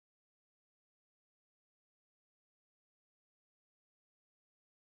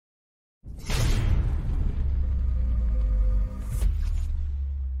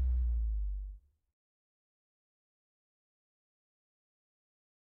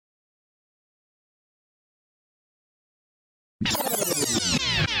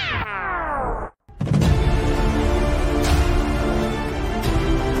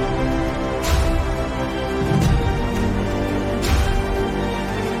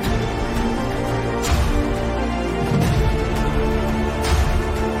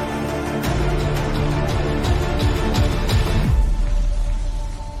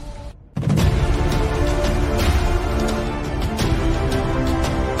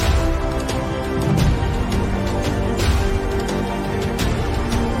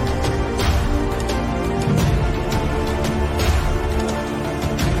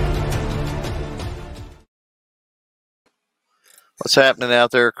What's happening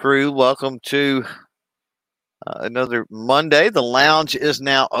out there, crew? Welcome to another Monday. The lounge is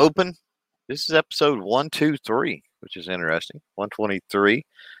now open. This is episode 123, which is interesting. 123,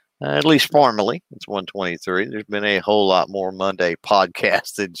 at least formally, it's 123. There's been a whole lot more Monday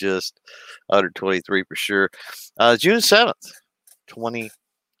podcasts than just under 23 for sure. June 7th,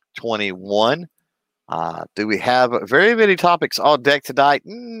 2021. Do we have very many topics on deck tonight?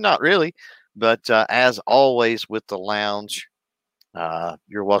 Not really, but as always with the lounge,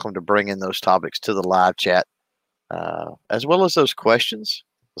 you're welcome to bring in those topics to the live chat, as well as those questions.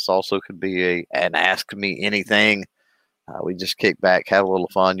 This also could be an Ask Me Anything. We just kick back, have a little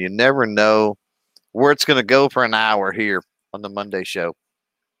fun. You never know where it's going to go for an hour here on the Monday show.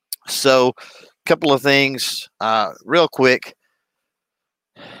 So, a couple of things real quick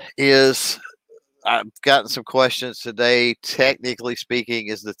is I've gotten some questions today. Technically speaking,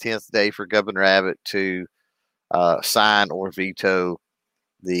 is the 10th day for Governor Abbott to sign or veto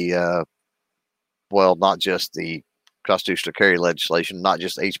the, not just the constitutional carry legislation, not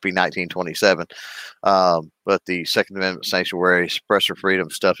just HB 1927, but the Second Amendment sanctuary suppressor freedom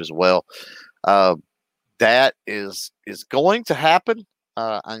stuff as well. That is going to happen.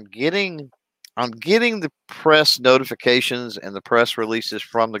 I'm getting the press notifications and the press releases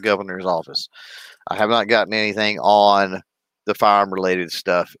from the governor's office. I have not gotten anything on the firearm related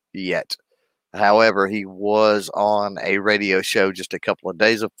stuff yet. However, he was on a radio show just a couple of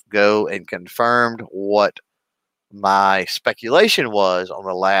days ago and confirmed what my speculation was on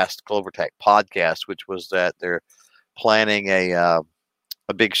the last Clover Tech podcast, which was that they're planning a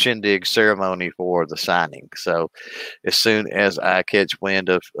big shindig ceremony for the signing. So as soon as I catch wind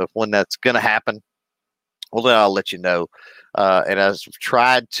of when that's going to happen, well, then I'll let you know. And I've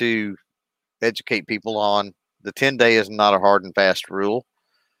tried to educate people on the 10-day is not a hard and fast rule.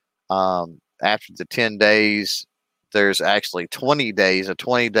 After the 10 days, there's actually 20 days, a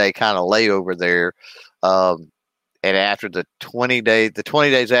 20-day kind of layover there. And after the 20 days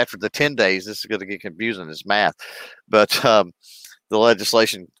after the 10 days, this is going to get confusing, this math. But the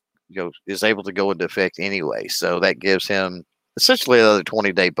legislation is able to go into effect anyway. So that gives him essentially another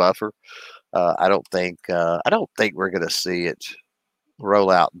 20-day buffer. I don't think we're going to see it roll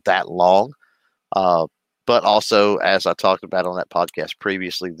out that long. But also, as I talked about on that podcast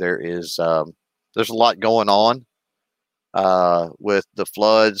previously, there's a lot going on with the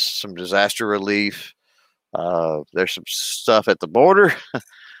floods, some disaster relief. There's some stuff at the border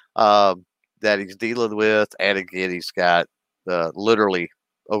that he's dealing with, and again, he's got literally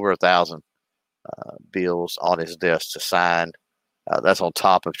over 1,000 bills on his desk to sign. That's on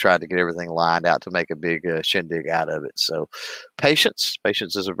top of trying to get everything lined out to make a big shindig out of it. So, patience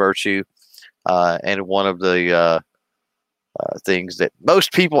is a virtue. And one of the things that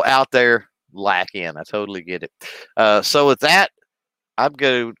most people out there lack in. I totally get it. So with that, I'm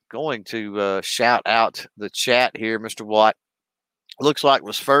going to shout out the chat here. Mr. Watt looks like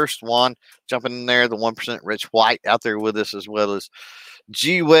was first one jumping in there. The 1% Rich White out there with us, as well as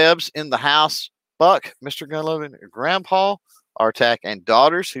G Webbs in the house. Buck, Mr. Gunloven, Grandpa, Artak, and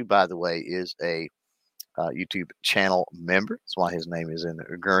Daughters, who, by the way, is a YouTube channel member. That's why his name is in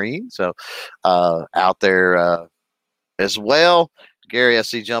green. So out there as well. Gary, I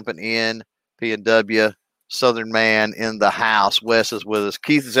see jumping in. P&W, Southern Man in the house. Wes is with us.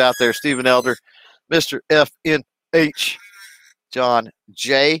 Keith is out there. Stephen Elder, Mr. FNH, John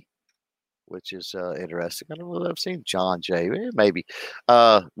J, which is interesting. I don't know if I've seen John J. Maybe.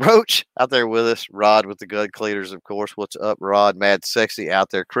 Roach out there with us. Rod with the gun cleaners, of course. What's up, Rod? Mad Sexy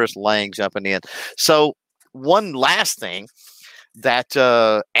out there. Chris Lang jumping in. So one last thing that,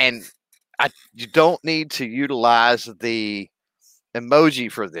 you don't need to utilize the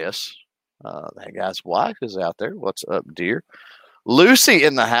emoji for this. That guy's wife is out there. What's up, dear? Lucy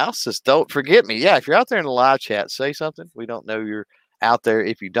in the house says, don't forget me. Yeah, if you're out there in the live chat, say something. We don't know you're out there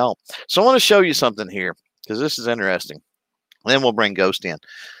if you don't. So I want to show you something here because this is interesting. Then we'll bring Ghost in.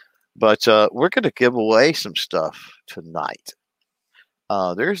 But we're going to give away some stuff tonight.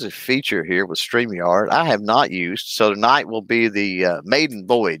 There's a feature here with StreamYard I have not used. So tonight will be the maiden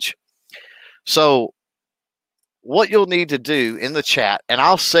voyage. So what you'll need to do in the chat, and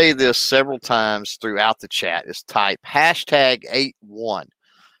I'll say this several times throughout the chat, is type #81.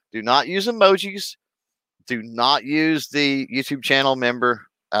 Do not use emojis. Do not use the YouTube channel member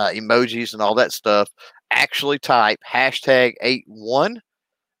emojis and all that stuff. Actually type #81,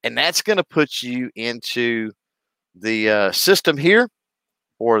 and that's going to put you into the system here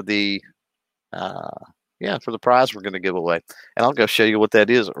for the for the prize we're going to give away. And I'll go show you what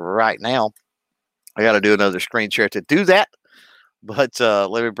that is right now. I got to do another screen share to do that, but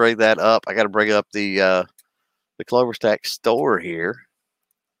let me bring that up. I got to bring up the the Clover Stack store here.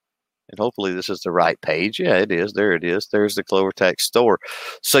 And hopefully this is the right page. Yeah, it is. There it is. There's the Clover Stack store.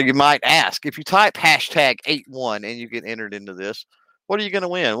 So you might ask, if you type hashtag 81 and you get entered into this, what are you going to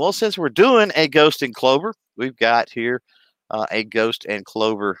win? Well, since we're doing a Ghost and Clover, we've got here a Ghost and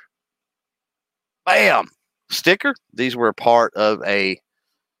Clover, bam, sticker. These were a part of a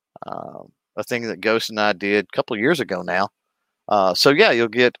thing that Ghost and I did a couple of years ago now. So yeah, you'll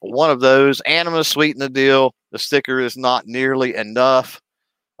get one of those. And I'm going to sweeten the deal. The sticker is not nearly enough.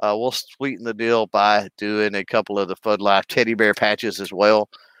 We'll sweeten the deal by doing a couple of the Fud Life teddy bear patches as well.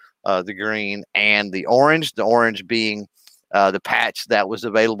 The green and the orange. The orange being the patch that was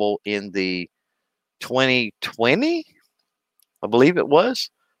available in the 2020, I believe it was,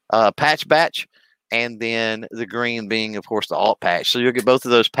 patch batch. And then the green being, of course, the alt patch. So you'll get both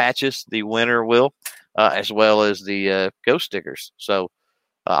of those patches. The winner will, as well as the ghost stickers. So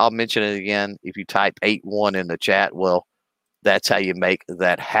I'll mention it again. If you type 81 in the chat, well, that's how you make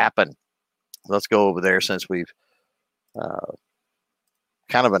that happen. Let's go over there since we've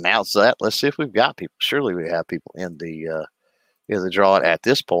kind of announced that. Let's see if we've got people. Surely we have people in the draw at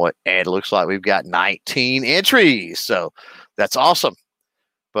this point, and it looks like we've got 19 entries. So that's awesome.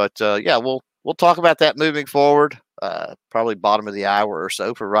 But yeah, we'll talk about that moving forward. Probably bottom of the hour or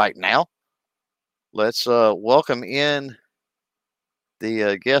so for right now. Let's welcome in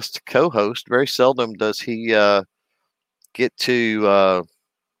the guest co-host. Very seldom does he get to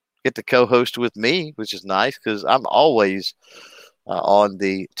co-host with me, which is nice because I'm always on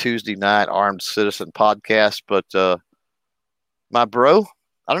the Tuesday night Armed Citizen podcast. But my bro,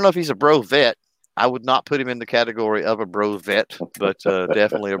 I don't know if he's a bro vet. I would not put him in the category of a bro vet, but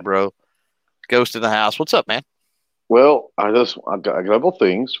definitely a bro. Ghost in the house. What's up, man? Well, I've got a couple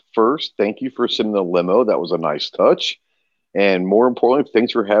things. First, thank you for sending the limo. That was a nice touch. And more importantly,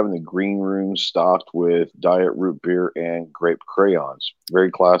 thanks for having the green room stocked with diet root beer and grape crayons.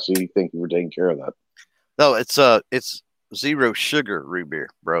 Very classy. Thank you for taking care of that. No, it's zero sugar root beer,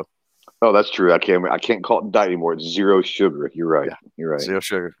 bro. Oh, that's true. I can't call it diet anymore. It's zero sugar. You're right. Yeah. You're right. Zero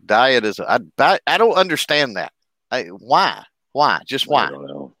sugar. Diet is I don't understand that. Why? Just why? I don't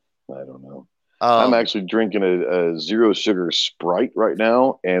know. I'm actually drinking a zero sugar Sprite right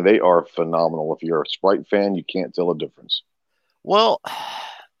now, and they are phenomenal. If you're a Sprite fan, you can't tell a difference. Well,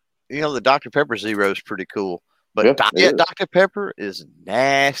 the Dr. Pepper Zero is pretty cool, but Diet Dr. Pepper is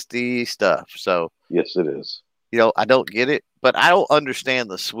nasty stuff. So yes, it is. I don't get it, but I don't understand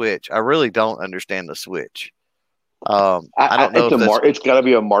the switch. I really don't understand the switch. I don't know. It's got to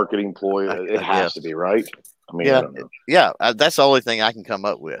be a marketing ploy. It has to be, right? I mean, I don't know. Yeah. That's the only thing I can come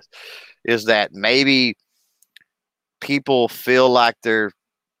up with is that maybe people feel like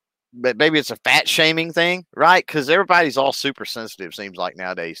maybe it's a fat shaming thing, right? Because everybody's all super sensitive, seems like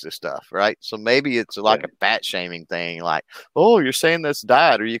nowadays, to stuff, right? So maybe it's like a fat shaming thing, like, oh, you're saying that's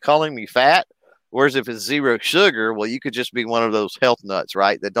diet. Are you calling me fat? Whereas if it's zero sugar, well, you could just be one of those health nuts,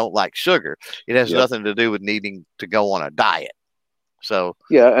 right, that don't like sugar. It has nothing to do with needing to go on a diet. So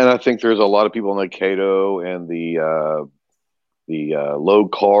yeah, and I think there's a lot of people on the keto and the low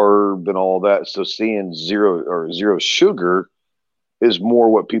carb and all that. So seeing zero sugar is more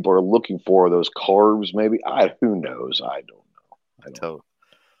what people are looking for. Those carbs, maybe. Who knows? I don't know.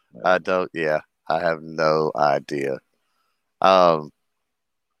 I don't. Yeah, I have no idea. The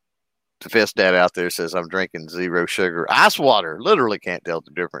Fist Dad out there says I'm drinking zero sugar ice water. Literally can't tell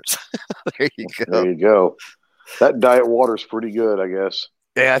the difference. There you go. There you go. That diet water's pretty good, I guess.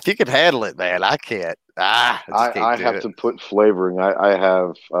 Yeah, if you can handle it, man. I can't. I have to put flavoring. I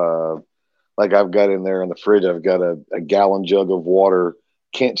have like I've got in there in the fridge. I've got a gallon jug of water.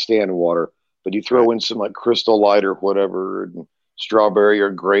 Can't stand water, but you throw in some like Crystal Light or whatever, and strawberry or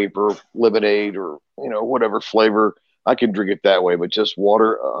grape or lemonade or whatever flavor. I can drink it that way, but just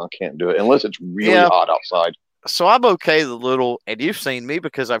water, I can't do it unless it's really hot outside. So I'm okay the little, and you've seen me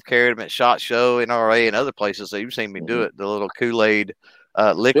because I've carried them at SHOT Show, NRA, and other places. So you've seen me do it. The little Kool-Aid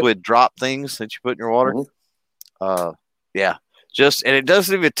liquid drop things that you put in your water. Yeah, and it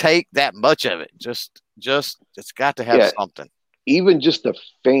doesn't even take that much of it. Just it's got to have something. Even just the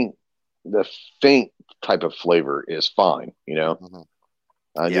faint type of flavor is fine.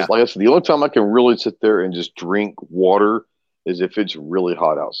 Just like I said, the only time I can really sit there and just drink water is if it's really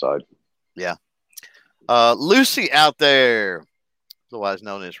hot outside. Yeah. Lucy out there, otherwise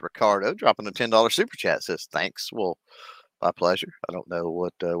known as Ricardo, dropping a $10 super chat, says thanks. Well, my pleasure. I don't know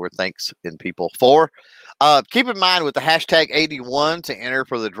what we're thanks in people for. Keep in mind with the hashtag 81 to enter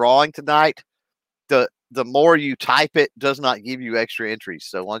for the drawing tonight, the more you type it does not give you extra entries.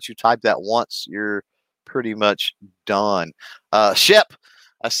 So once you type that once, you're pretty much done. Shep,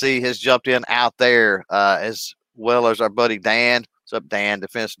 I see, has jumped in out there as well as our buddy Dan. What's up, Dan?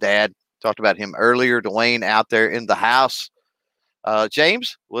 Defense Dad. Talked about him earlier. Dwayne out there in the house.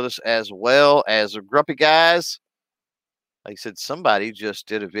 James with us as well as Grumpy Guys. Like I said, somebody just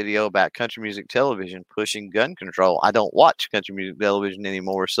did a video about country music television pushing gun control. I don't watch country music television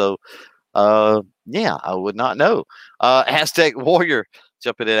anymore, so yeah, I would not know. Aztec Warrior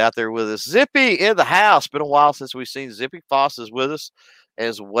jumping it out there with us. Zippy in the house. Been a while since we've seen Zippy. Foss is with us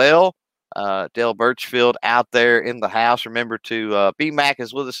as well. Dale Birchfield out there in the house. Remember to B-Mac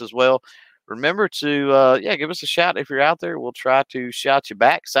is with us as well. Remember to give us a shout if you're out there. We'll try to shout you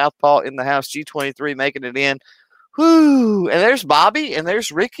back. Southpaw in the house. G23 making it in. Whoo! And there's Bobby, and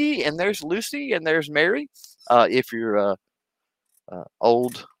there's Ricky, and there's Lucy, and there's Mary. If you're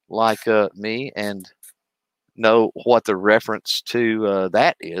old like me and know what the reference to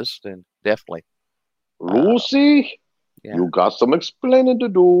that is, then definitely. Lucy, you got some explaining to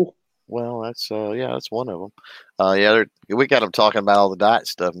do. Well, that's that's one of them. We got them talking about all the diet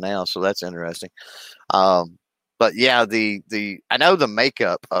stuff now, so that's interesting. But yeah, I know the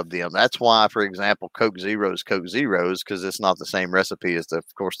makeup of them. That's why, for example, Coke Zero's, because it's not the same recipe as of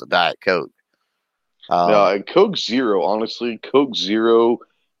course, the Diet Coke. Coke Zero, honestly, Coke Zero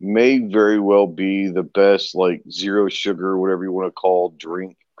may very well be the best, like, zero sugar, whatever you want to call,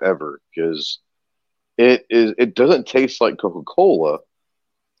 drink ever, because it doesn't taste like Coca-Cola,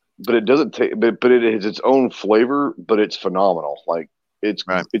 but it doesn't taste, but it has its own flavor, but it's phenomenal. Like, it's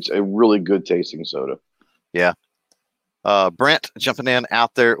a really good tasting soda. Yeah. Brent jumping in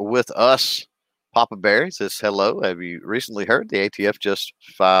out there with us. Papa Barry says, hello. Have you recently heard the ATF just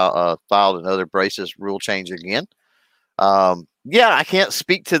filed another braces rule change again? I can't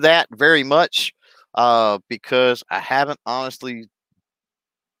speak to that very much because I haven't honestly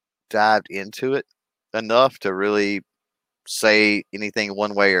dived into it enough to really say anything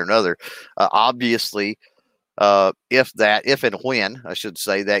one way or another. Obviously, if and when, I should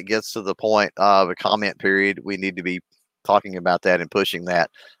say, that gets to the point of a comment period, we need to be talking about that and pushing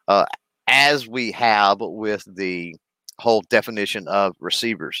that, as we have with the whole definition of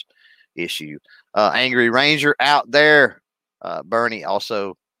receivers issue. Angry Ranger out there. Bernie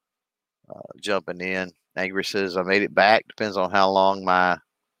also jumping in. Angry says, I made it back. Depends on how long my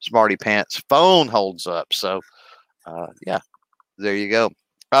Smarty Pants phone holds up. So, there you go.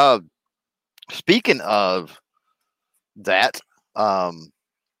 Speaking of that,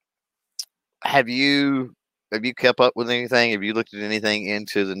 have you kept up with anything? Have you looked at anything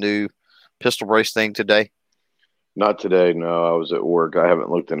into the new pistol brace thing today? Not today. No, I was at work. I haven't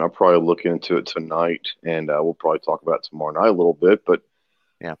looked in. I'll probably look into it tonight, and we'll probably talk about it tomorrow night a little bit. But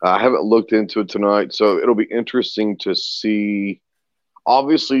I haven't looked into it tonight, so it'll be interesting to see.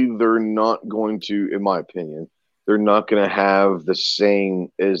 Obviously, they're not going to, in my opinion, they're not going to have the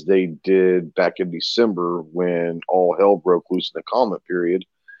same as they did back in December when all hell broke loose in the comment period.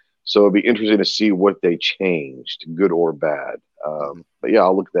 So it'll be interesting to see what they changed, good or bad. But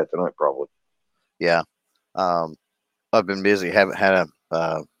I'll look at that tonight probably. Yeah. I've been busy. Haven't had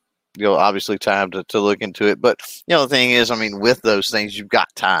obviously time to look into it. But, the thing is, with those things, you've got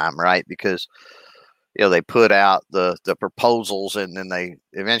time, right? Because, they put out the proposals and then they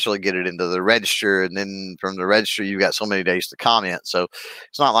eventually get it into the register. And then from the register, you've got so many days to comment. So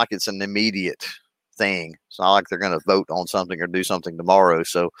it's not like it's an immediate thing. It's not like they're going to vote on something or do something tomorrow.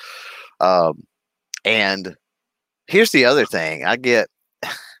 So, and here's the other thing. I get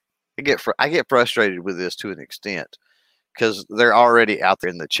frustrated with this to an extent because they're already out there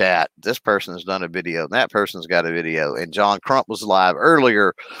in the chat. This person has done a video and that person's got a video, and John Crump was live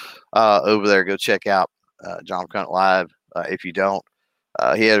earlier over there. Go check out John Crump live. If you don't,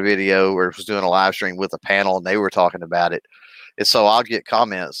 he had a video where he was doing a live stream with a panel and they were talking about it. And so I'll get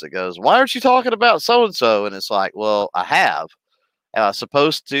comments that goes, why aren't you talking about so-and-so? And it's like, well, I have.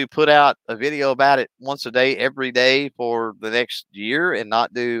 Supposed to put out a video about it once a day, every day for the next year and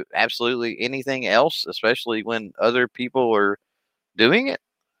not do absolutely anything else, especially when other people are doing it.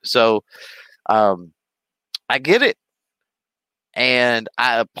 So I get it. And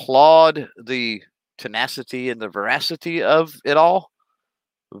I applaud the tenacity and the veracity of it all.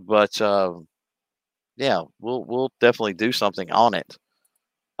 But we'll definitely do something on it.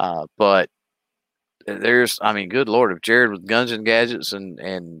 But there's, good Lord, if Jared with Guns and Gadgets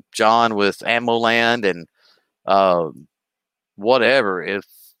and John with Ammo Land and whatever, if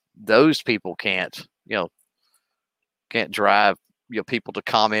those people can't drive people to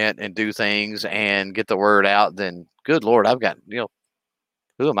comment and do things and get the word out, then good Lord, I've got,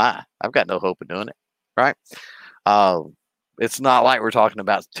 who am I? I've got no hope of doing it. Right. It's not like we're talking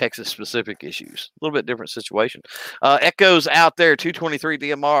about Texas specific issues. A little bit different situation. Echoes out there, 223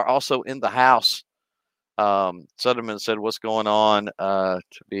 DMR also in the house. Sutherman said, "What's going on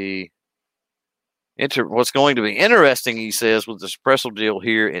what's going to be interesting," he says, "with the suppressal deal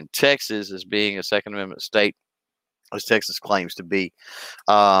here in Texas as being a Second Amendment state, as Texas claims to be."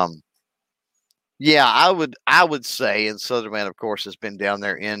 Yeah, I would say, and Sutherman, of course, has been down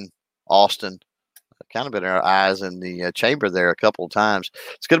there in Austin, kind of been our eyes in the chamber there a couple of times.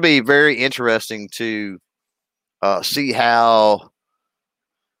 It's going to be very interesting to see how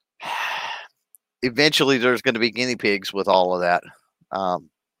eventually there's going to be guinea pigs with all of that. I'm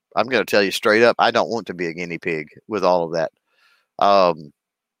going to tell you straight up, I don't want to be a guinea pig with all of that.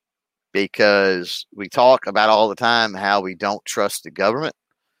 Because we talk about all the time how we don't trust the government.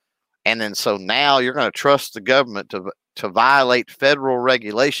 And then so now you're going to trust the government to violate federal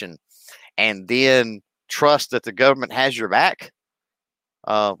regulation and then trust that the government has your back.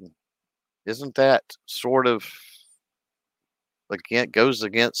 Isn't that sort of, again, goes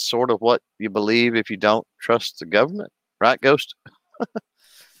against sort of what you believe if you don't trust the government, right, Ghost?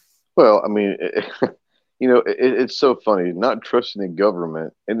 Well, I mean, it's so funny not trusting the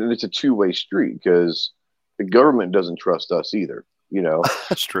government, and it's a two-way street because the government doesn't trust us either.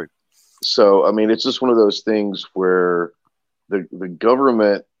 That's true. So, I mean, it's just one of those things where the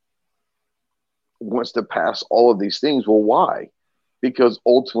government wants to pass all of these things. Well, why? Because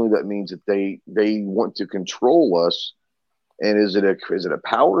ultimately that means that they want to control us. And is it a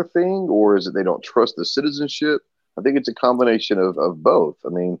power thing, or is it they don't trust the citizenship? I think it's a combination of both. I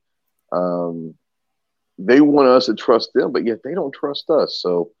mean, they want us to trust them, but yet they don't trust us.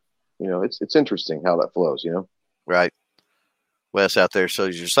 So, it's interesting how that flows, Right. Wes out there. So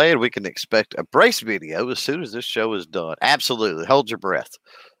as you're saying, we can expect a brace video as soon as this show is done. Absolutely. Hold your breath,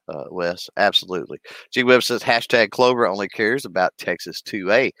 Wes. Absolutely. G Webb says #Clover only cares about Texas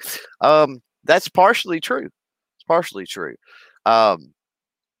 2A. That's partially true. It's partially true.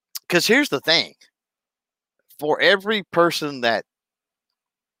 Because here's the thing. For every person that,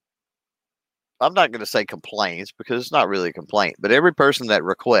 I'm not going to say complains because it's not really a complaint, but every person that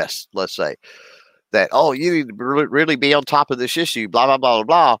requests, let's say, that, oh, you need to really be on top of this issue, blah, blah, blah, blah,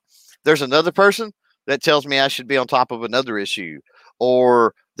 blah. There's another person that tells me I should be on top of another issue.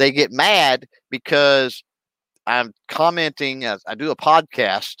 Or they get mad because I'm commenting. I do a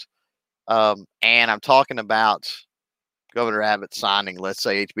podcast and I'm talking about Governor Abbott signing, let's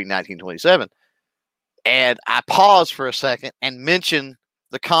say, HB 1927. And I pause for a second and mention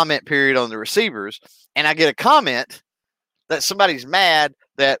the comment period on the receivers. And I get a comment that somebody's mad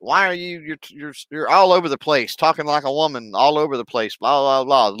that why are you're all over the place, talking like a woman all over the place, blah, blah,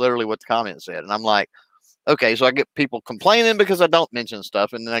 blah, literally what the comment said. And I'm like, okay, so I get people complaining because I don't mention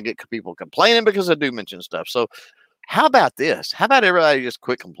stuff, and then I get people complaining because I do mention stuff. So how about this? How about everybody just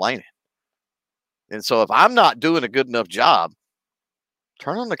quit complaining? And so if I'm not doing a good enough job,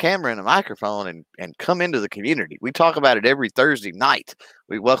 turn on the camera and a microphone and come into the community. We talk about it every Thursday night.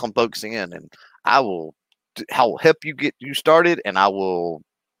 We welcome folks in, and I'll help you get you started, and I will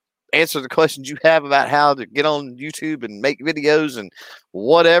answer the questions you have about how to get on YouTube and make videos and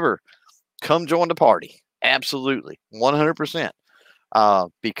whatever. Come join the party. Absolutely. 100%.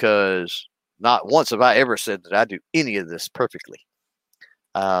 Because not once have I ever said that I do any of this perfectly.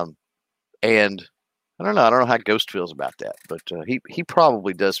 And I don't know how Ghost feels about that, but he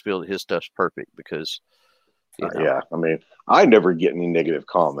probably does feel that his stuff's perfect because, yeah, I mean, I never get any negative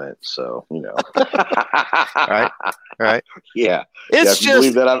comments, so right. Yeah, it's just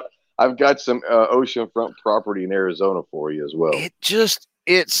believe that I've got some oceanfront property in Arizona for you as well.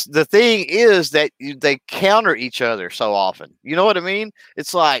 It's the thing is that they counter each other so often. You know what I mean?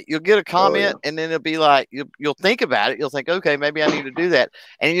 It's like you'll get a comment and then it'll be like you'll think about it. You'll think, okay, maybe I need to do that,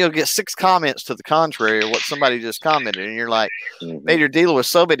 and you'll get 6 comments to the contrary of what somebody just commented, and you're like, man, you're dealing with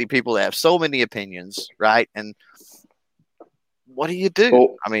so many people that have so many opinions, right? And what do you do?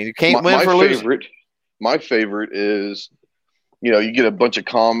 Well, I mean, you can't win for losing. My favorite is, you get a bunch of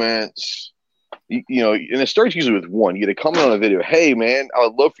comments. And it starts usually with one. You get a comment on a video. Hey, man, I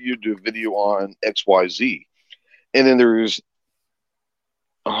would love for you to do a video on XYZ. And then there's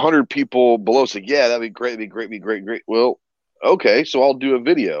 100 people below say, yeah, that'd be great. That'd be great. Well, okay, so I'll do a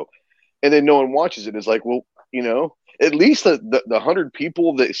video. And then no one watches it. It's like, well, at least the 100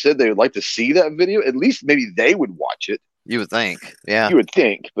 people that said they would like to see that video, at least maybe they would watch it. You would think, yeah. You would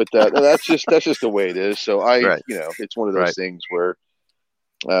think, but that's just the way it is. So it's one of those things where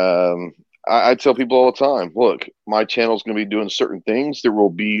I tell people all the time, look, my channel is going to be doing certain things. There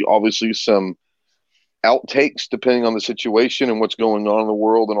will be obviously some outtakes depending on the situation and what's going on in the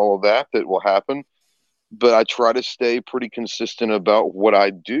world and all of that will happen. But I try to stay pretty consistent about what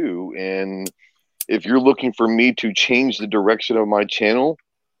I do. And if you're looking for me to change the direction of my channel,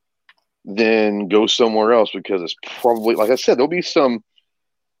 then go somewhere else, because it's probably, like I said, there'll be some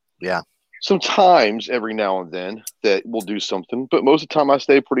times every now and then that we'll do something, but most of the time I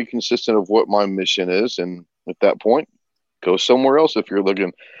stay pretty consistent of what my mission is. And at that point, go somewhere else. If you're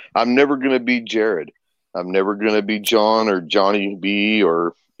looking, I'm never going to be Jared. I'm never going to be John or Johnny B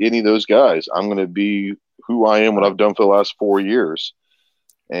or any of those guys. I'm going to be who I am, what I've done for the last 4 years.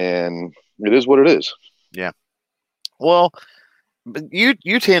 And it is what it is. Yeah. Well, but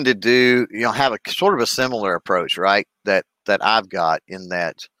you tend to do, have a sort of a similar approach, right? That I've got, in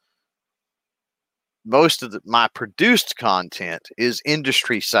that most of my produced content is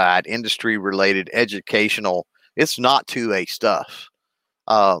industry related, educational. It's not 2A stuff.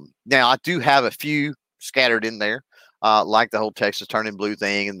 Now I do have a few scattered in there, like the whole Texas Turning Blue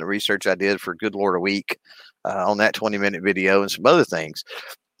thing and the research I did for Good Lord a Week on that 20-minute video and some other things.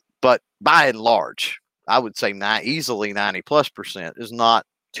 But by and large, I would say easily 90+% is not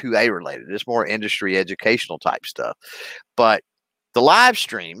 2A related. It's more industry educational type stuff. But the live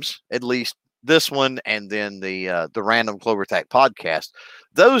streams, at least this one and then the Random Clover Attack podcast,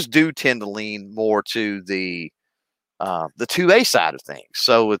 those do tend to lean more to the 2A side of things.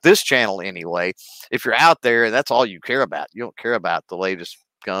 So with this channel anyway, if you're out there and that's all you care about, you don't care about the latest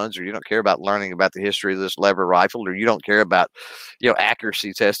guns, or you don't care about learning about the history of this lever rifle, or you don't care about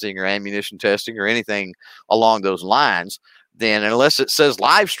accuracy testing or ammunition testing or anything along those lines, then unless it says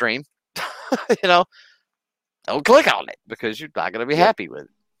live stream, don't click on it, because you're not going to be happy with it.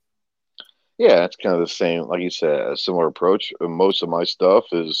 Yeah, it's kind of the same, like you said, a similar approach. Most of my stuff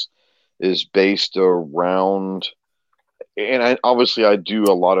is based around, and I do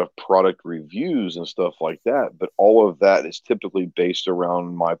a lot of product reviews and stuff like that, but all of that is typically based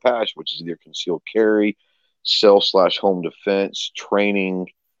around my passion, which is either concealed carry, self/home defense, training,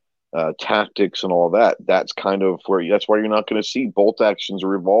 tactics, and all of that. That's kind of that's why you're not going to see bolt actions or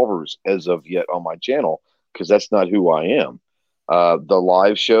revolvers as of yet on my channel, because that's not who I am. The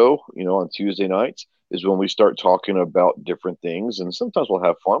live show, on Tuesday nights is when we start talking about different things, and sometimes we'll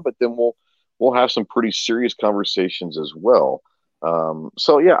have fun, but then we'll have some pretty serious conversations as well.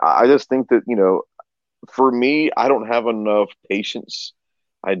 So yeah, I just think that, for me, I don't have enough patience.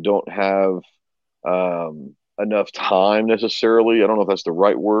 I don't have enough time necessarily. I don't know if that's the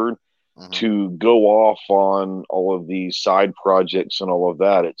right word, to go off on all of these side projects and all of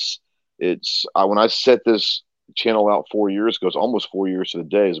that. When I set this channel out 4 years ago, it's almost 4 years to the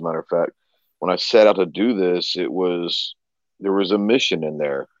day, as a matter of fact. When I set out to do this, there was a mission in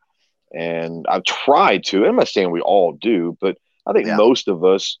there. And I've tried to, I'm not saying we all do, but I think most of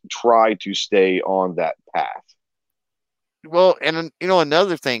us try to stay on that path. Well, and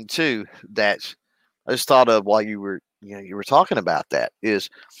another thing too that I just thought of while you were talking about that is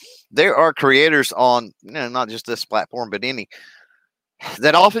there are creators on, not just this platform, but any,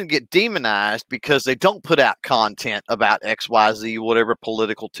 that often get demonized because they don't put out content about XYZ, whatever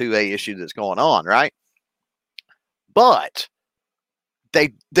political 2A issue that's going on, right? But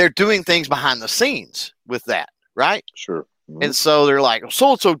they're doing things behind the scenes with that, right? Sure. Mm-hmm. And so they're like,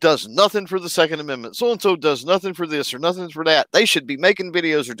 so-and-so does nothing for the Second Amendment. So-and-so does nothing for this or nothing for that. They should be making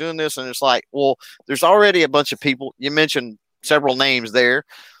videos or doing this. And it's like, well, there's already a bunch of people. You mentioned several names there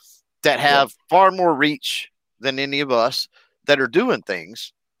that have far more reach than any of us that are doing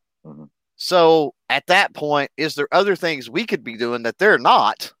things. Mm-hmm. So at that point, is there other things we could be doing that they're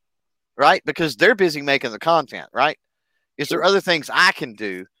not, right? Because they're busy making the content, right? Is there other things I can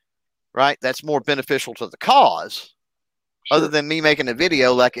do, right, that's more beneficial to the cause, other than me making a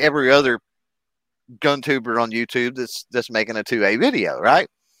video like every other gun tuber on YouTube that's making a 2A video, right?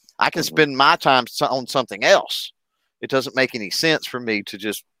 I can spend my time on something else. It doesn't make any sense for me to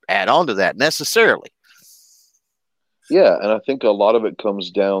just add on to that necessarily. Yeah, and I think a lot of it comes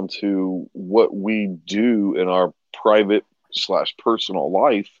down to what we do in our private/personal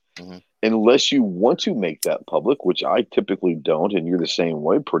life. Mm-hmm. Unless you want to make that public, which I typically don't, and you're the same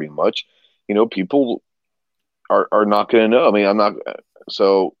way pretty much, people are not going to know. I mean, I'm not.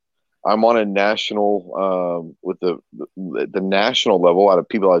 So I'm on a national, with the national level, out of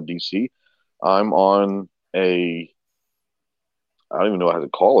people out of DC. I'm on I don't even know how to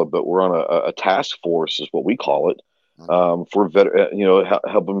call it, but we're on a task force, is what we call it, for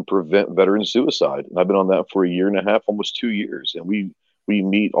helping prevent veteran suicide. And I've been on that for 1.5 years, almost 2 years, and we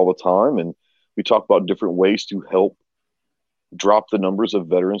meet all the time, and we talk about different ways to help drop the numbers of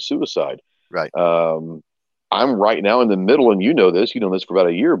veteran suicide. Right. I'm right now in the middle, and you've known this for about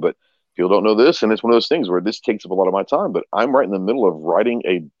 1 year, but people don't know this. And it's one of those things where this takes up a lot of my time, but I'm right in the middle of writing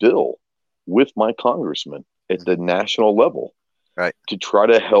a bill with my congressman at the national level, right, to try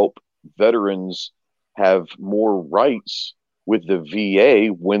to help veterans have more rights with the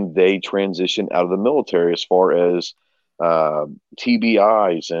VA when they transition out of the military, as far as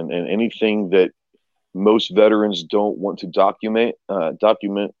TBIs and anything that most veterans don't want to document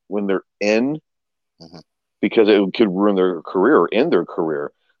when they're in, mm-hmm. because it could ruin their career or end their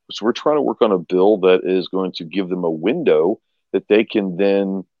career. So we're trying to work on a bill that is going to give them a window that they can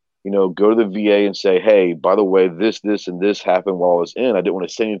then, go to the VA and say, hey, by the way, this, and this happened while I was in. I didn't want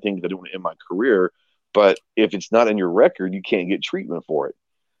to say anything because I didn't want to end my career. But if it's not in your record, you can't get treatment for it.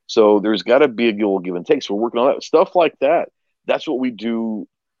 So there's got to be a little give and take. So we're working on that stuff like that. That's what we do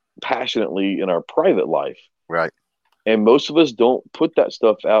passionately in our private life. Right. And most of us don't put that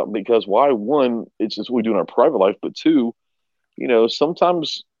stuff out because why? One, it's just what we do in our private life. But two,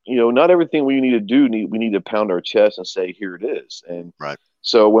 sometimes, not everything we need to do, we need to pound our chest and say, here it is. And right.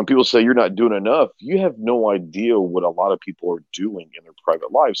 So when people say you're not doing enough, you have no idea what a lot of people are doing in their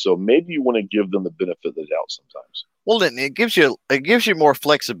private life. So maybe you want to give them the benefit of the doubt sometimes. Well, then it gives you more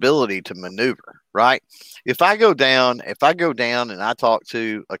flexibility to maneuver, right? If I go down and I talk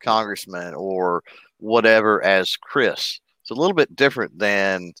to a congressman or whatever as Chris, it's a little bit different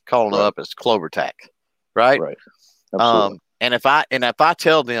than calling up as Clovertac, right? Right. Absolutely. And if I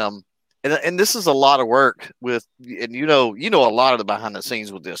tell them, and this is a lot of work with, and you know a lot of the behind the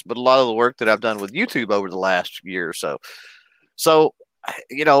scenes with this, but a lot of the work that I've done with YouTube over the last year or so. So,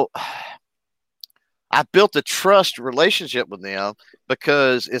 I built a trust relationship with them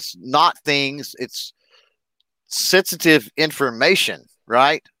because it's not things, it's sensitive information,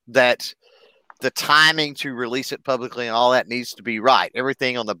 right? That the timing to release it publicly and all that needs to be right.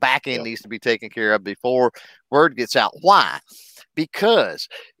 Everything on the back end needs to be taken care of before word gets out. Why? Because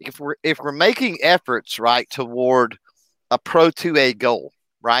if we're making efforts, right, toward a Pro 2A goal,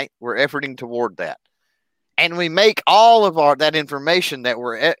 right, we're efforting toward that. And we make all of that information that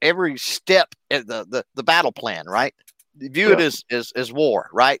we're at every step at the battle plan, right? View it as war,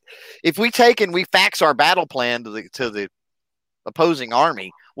 right? If we take and we fax our battle plan to the opposing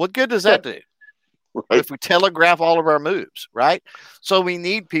army, what good does that do? Right. If we telegraph all of our moves, right? So we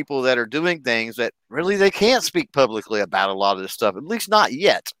need people that are doing things that really they can't speak publicly about a lot of this stuff, at least not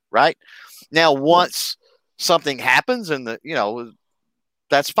yet, right? Now, once something happens and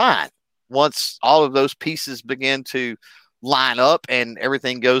that's fine. Once all of those pieces begin to line up and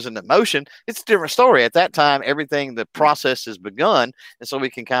everything goes into motion, it's a different story. At that time, the process has begun, and so we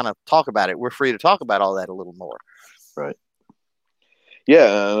can kind of talk about it. We're free to talk about all that a little more. Right.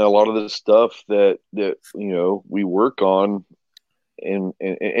 Yeah, and a lot of the stuff that we work on, and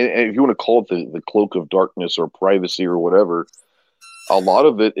if you want to call it the cloak of darkness or privacy or whatever, a lot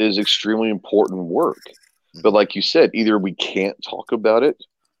of it is extremely important work. Mm-hmm. But like you said, either we can't talk about it,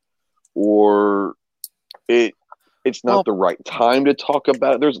 or it's not the right time to talk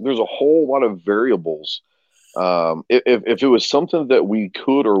about it. There's a whole lot of variables. If it was something that we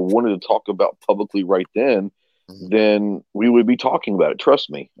could or wanted to talk about publicly right then, then we would be talking about it. Trust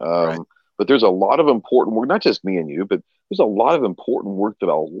me. Right. But there's a lot of important work, not just me and you, but there's a lot of important work that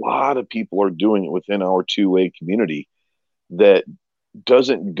a lot of people are doing within our 2A community that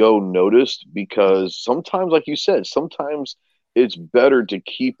doesn't go noticed because sometimes, like you said, sometimes it's better to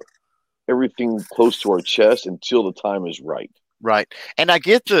keep everything close to our chest until the time is right. Right. And I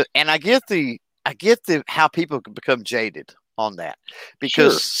get how people can become jaded on that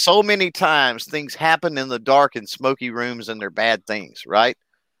because so many times things happen in the dark and smoky rooms and they're bad things, right?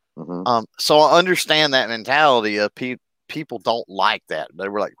 Mm-hmm. So I understand that mentality of people don't like that. They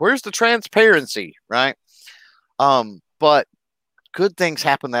were like, where's the transparency, right? But good things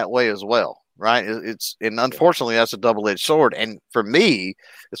happen that way as well, right? And unfortunately that's a double-edged sword. And for me,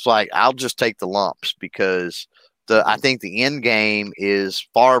 it's like, I'll just take the lumps because I think the end game is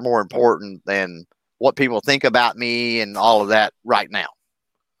far more important than what people think about me and all of that right now.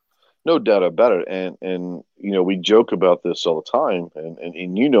 No doubt about it. And we joke about this all the time,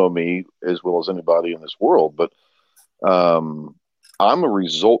 and you know me as well as anybody in this world, but I'm a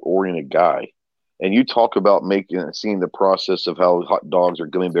result-oriented guy. And you talk about seeing the process of how hot dogs or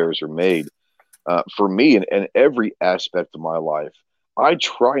gummy bears are made. For me, in every aspect of my life, I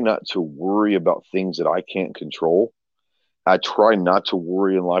try not to worry about things that I can't control. I try not to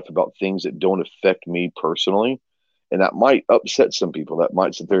worry in life about things that don't affect me personally. And that might upset some people. That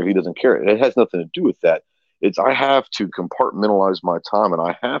might sit there, he doesn't care. It has nothing to do with that. I have to compartmentalize my time, and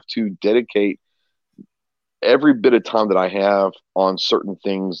I have to dedicate every bit of time that I have on certain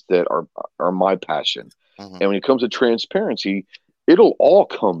things that are my passion. Mm-hmm. And when it comes to transparency, it'll all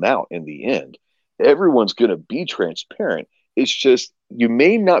come out in the end. Everyone's going to be transparent. It's just you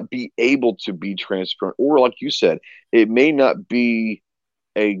may not be able to be transparent, or like you said, it may not be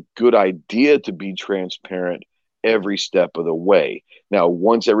a good idea to be transparent every step of the way. Now,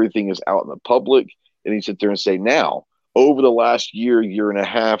 once everything is out in the public, and you sit there and say, now, over the last year, year and a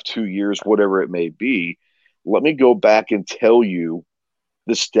half, 2 years, whatever it may be, let me go back and tell you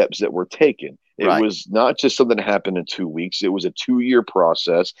the steps that were taken. It was not just something that happened in 2 weeks. It was a 2-year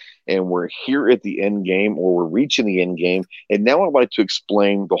process, and we're here at the end game, or we're reaching the end game. And now I'd like to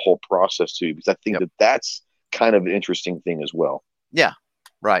explain the whole process to you, because I think that that's kind of an interesting thing as well. Yeah,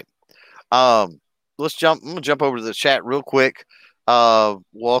 right. Let's jump. I'm gonna jump over to the chat real quick.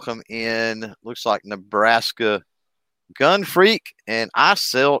 Welcome in. Looks like Nebraska Gun Freak and I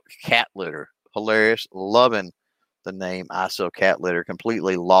Sell Cat Litter. Hilarious. Loving the name I Sell Cat Litter.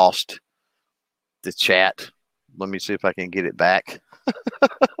 Completely lost the chat. Let me see if I can get it back.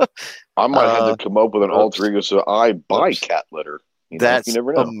 I might have to come up with an alter ego so I buy cat litter. That's you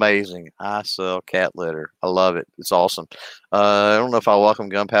never know. Amazing. I Sell Cat Litter. I love it. It's awesome. I don't know if I welcome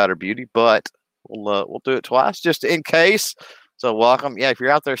Gunpowder Beauty, but we'll do it twice just in case. So welcome. Yeah, if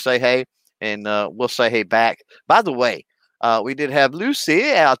you're out there, say hey, and we'll say hey back. By the way, we did have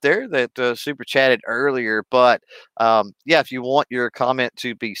Lucy out there that super chatted earlier, but yeah, if you want your comment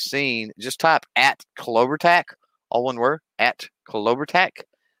to be seen, just type at CloverTac, all one word, at CloverTac.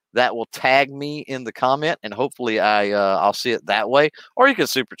 That will tag me in the comment, and hopefully I'll see it that way. Or you can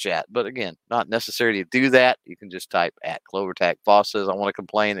super chat, but again, not necessary to do that. You can just type at CloverTac. Foss says, I want to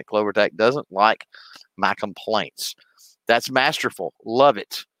complain that CloverTac doesn't like my complaints. That's masterful. Love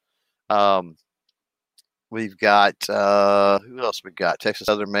it. We've got, who else we got? Texas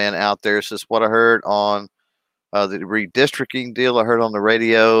Southern Man out there says, what I heard on the redistricting deal I heard on the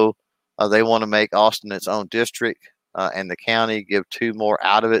radio, they want to make Austin its own district. And the county give 2 more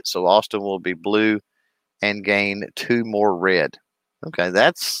out of it, so Austin will be blue and gain 2 more red. Okay,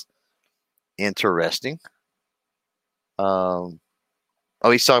 that's interesting. He's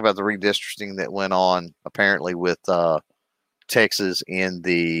talking about the redistricting that went on apparently with Texas in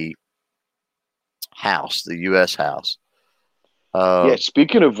the House, the U.S. House. Yeah,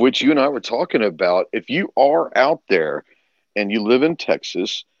 speaking of which, you and I were talking about, if you are out there and you live in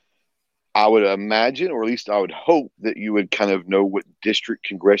Texas, I would imagine, or at least I would hope, that you would kind of know what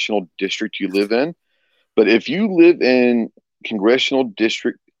congressional district you live in. But if you live in congressional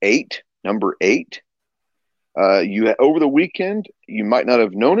district 8, number 8, over the weekend, you might not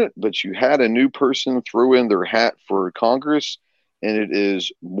have known it, but you had a new person throw in their hat for Congress, and it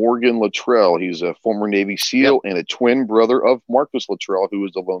is Morgan Luttrell. He's a former Navy SEAL and a twin brother of Marcus Luttrell, who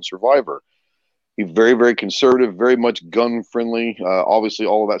was the lone survivor. He's very, very conservative, very much gun friendly, obviously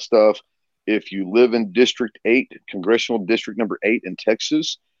all of that stuff. If you live in District 8, Congressional District number 8 in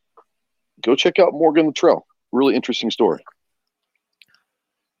Texas, go check out Morgan Luttrell. Really interesting story.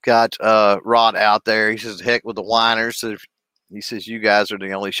 Got Rod out there. He says, heck with the whiners. He says, you guys are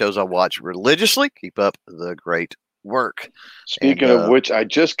the only shows I watch religiously. Keep up the great work. Speaking of which, I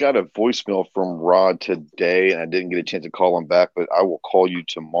just got a voicemail from Rod today, and I didn't get a chance to call him back, but I will call you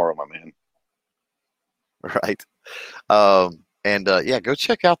tomorrow, my man. Right. Yeah, go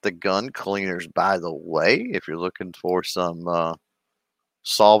check out the gun cleaners, by the way, if you're looking for some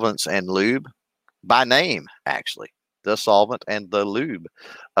solvents and lube. By name, actually. The solvent and the lube.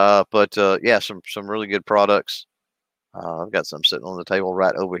 Yeah, some really good products. I've got some sitting on the table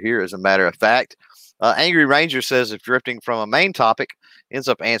right over here, as a matter of fact. Angry Ranger says, if drifting from a main topic ends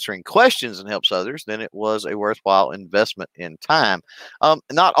up answering questions and helps others, then it was a worthwhile investment in time.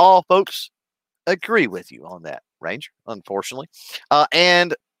 Not all folks agree with you on that, Ranger, unfortunately.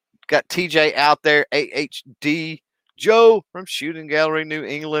 And got TJ out there, AHD Joe from Shooting Gallery, New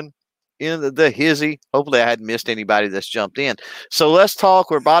England, in the hizzy. Hopefully I hadn't missed anybody that's jumped in. So let's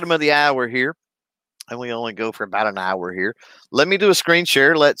talk. We're bottom of the hour here, and we only go for about an hour here. Let me do a screen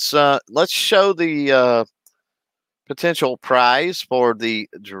share. Let's show the potential prize for the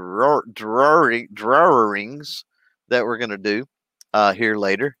drawings that we're going to do here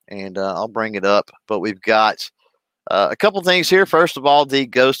later, and I'll bring it up. But we've got a couple things here. First of all, the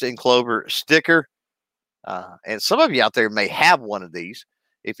Ghost and Clover sticker. And some of you out there may have one of these.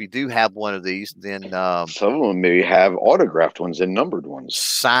 If you do have one of these, then some of them may have autographed ones and numbered ones.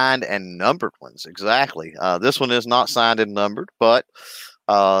 Signed and numbered ones, exactly. This one is not signed and numbered, but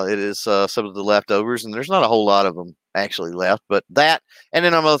it is some of the leftovers, and there's not a whole lot of them actually left. But that, and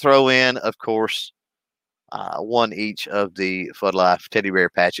then I'm going to throw in, of course, one each of the Fud Life Teddy Bear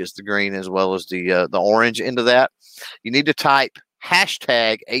patches, the green as well as the orange into that. You need to type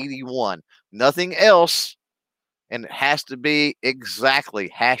hashtag 81, nothing else, and it has to be exactly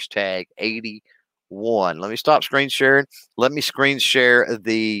hashtag 81. Let me stop screen sharing. Let me screen share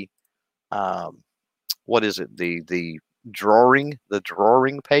the what is it? The drawing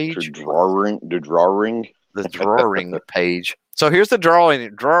page. The drawing. the drawing page. So here's the drawing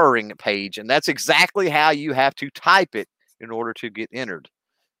page, and that's exactly how you have to type it in order to get entered.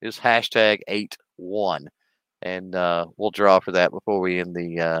 Is hashtag 81, and we'll draw for that before we end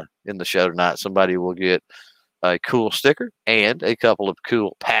the show tonight. Somebody will get a cool sticker and a couple of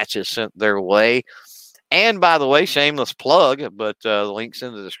cool patches sent their way. And by the way, shameless plug, but the link's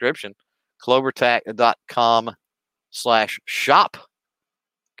in the description. Clovertac.com/shop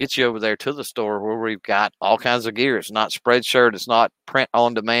gets you over there to the store where we've got all kinds of gear. It's not Spreadshirt. It's not print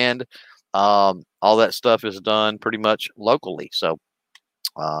on demand. All that stuff is done pretty much locally. So,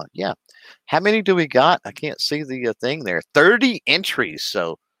 yeah. How many do we got? I can't see the thing there. 30 entries.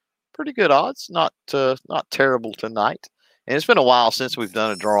 So pretty good odds. Not terrible tonight. And it's been a while since we've done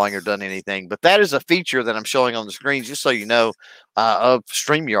a drawing or done anything, but that is a feature that I'm showing on the screen, just so you know, of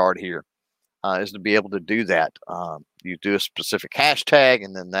StreamYard here, is to be able to do that. You do a specific hashtag,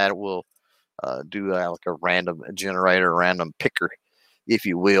 and then that will do like a random generator, random picker, if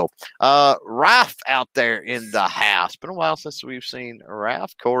you will. Ralph out there in the house. Been a while since we've seen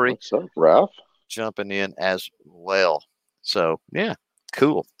Ralph. Corey. What's up, Ralph? Jumping in as well. So, yeah,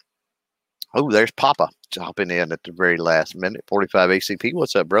 cool. Oh, there's Papa jumping in at the very last minute. 45 ACP.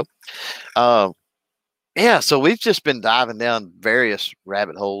 What's up, bro? Yeah, so we've just been diving down various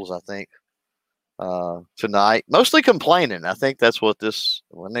rabbit holes, I think, tonight. Mostly complaining. I think that's what I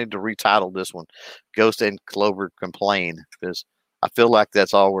need to retitle this one, Ghost and Clover Complain, because I feel like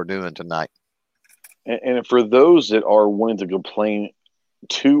that's all we're doing tonight. And for those that are wanting to complain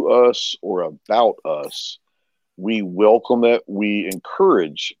to us or about us, we welcome it. We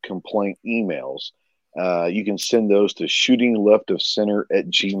encourage complaint emails. You can send those to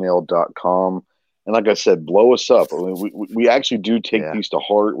shootingleftofcenter@gmail.com. And like I said, blow us up. I mean, we actually do take these to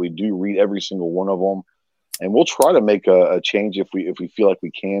heart. We do read every single one of them. And we'll try to make a change if we feel like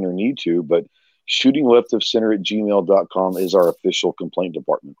we can or need to. But shootingleftofcenter@gmail.com is our official complaint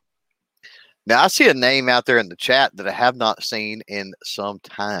department. Now, I see a name out there in the chat that I have not seen in some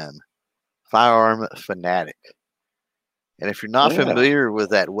time. Firearm Fanatic. And if you're not familiar with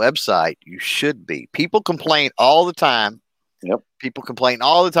that website, you should be. People complain all the time. Yep. People complain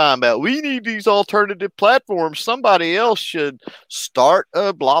all the time about, we need these alternative platforms. Somebody else should start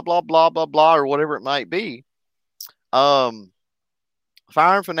a blah, blah, blah, blah, blah, or whatever it might be. Firearm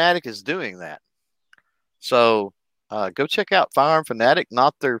Fanatic is doing that. So go check out Firearm Fanatic,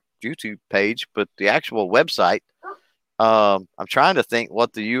 not their YouTube page, but the actual website. I'm trying to think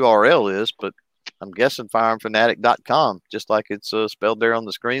what the URL is, but I'm guessing firearmfanatic.com, just like it's spelled there on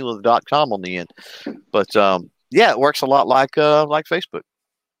the screen with a .com on the end. But yeah, it works a lot like Facebook.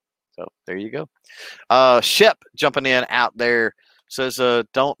 So there you go. Shep jumping in out there says,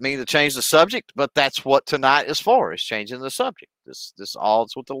 don't mean to change the subject, but that's what tonight is for, is changing the subject. This all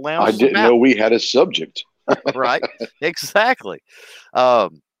is what the lounge I didn't know we had a subject. Right? Exactly.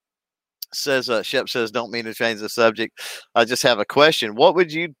 Shep says, don't mean to change the subject. I just have a question. What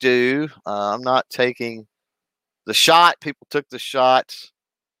would you do? I'm not taking the shot. People took the shot.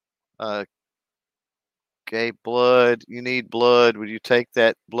 Okay, blood. You need blood. Would you take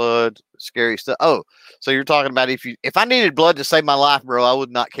that blood? Scary stuff. Oh, so you're talking about if I needed blood to save my life, bro, I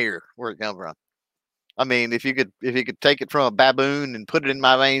would not care where it comes from. I mean, if you could take it from a baboon and put it in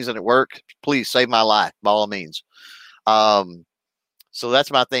my veins and it worked, please save my life by all means. So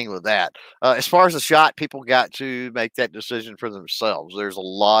that's my thing with that. As far as the shot, people got to make that decision for themselves. There's a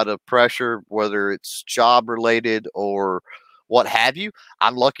lot of pressure, whether it's job related or what have you.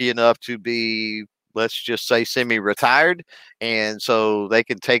 I'm lucky enough to be, let's just say, semi-retired. And so they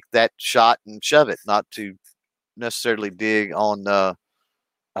can take that shot and shove it, not to necessarily dig on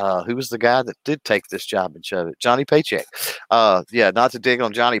who was the guy that did take this job and shove it? Johnny Paycheck. Yeah, not to dig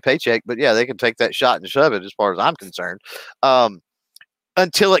on Johnny Paycheck, but yeah, they can take that shot and shove it as far as I'm concerned.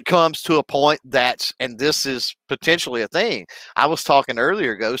 Until it comes to a point and this is potentially a thing. I was talking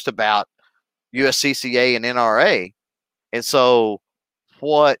earlier, Ghost, about USCCA and NRA. And so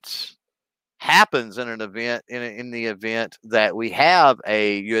what happens in an event, in the event that we have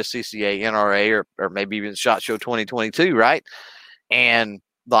a USCCA, NRA, or maybe even SHOT Show 2022, right? And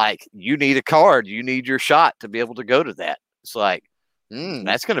like, you need a card, you need your shot to be able to go to that. It's like,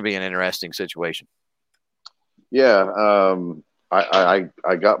 that's going to be an interesting situation. Yeah. I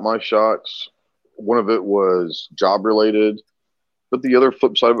got my shots. One of it was job related, but the other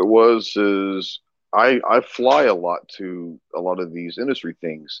flip side of it is I fly a lot to a lot of these industry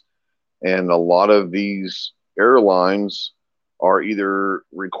things, and a lot of these airlines are either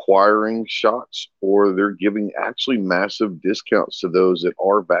requiring shots or they're giving actually massive discounts to those that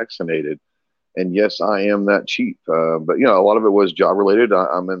are vaccinated. And yes, I am that cheap. But a lot of it was job related.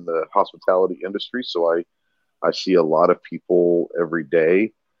 I'm in the hospitality industry, so I I see a lot of people every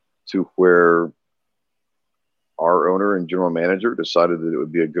day to where our owner and general manager decided that it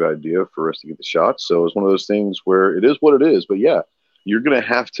would be a good idea for us to get the shot. So it's one of those things where it is what it is. But yeah, you're going to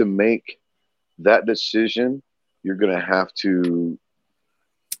have to make that decision. You're going to have to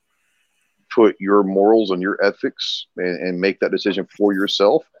put your morals and your ethics and make that decision for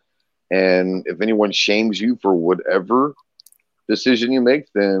yourself. And if anyone shames you for whatever decision you make,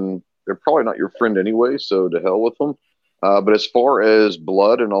 then they're probably not your friend anyway. So to hell with them. But as far as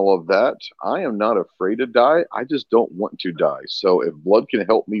blood and all of that, I am not afraid to die. I just don't want to die. So if blood can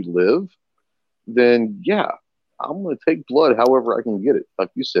help me live, then yeah, I'm going to take blood however I can get it.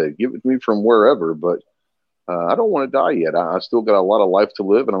 Like you said, give it to me from wherever. But I don't want to die yet. I still got a lot of life to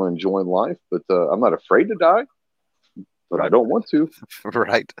live, and I'm enjoying life. But I'm not afraid to die. But I don't want to.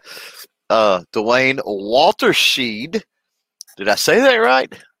 Right. Dwayne Waltersheed. Did I say that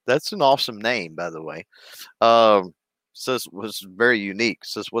right? That's an awesome name, by the way. Says was very unique.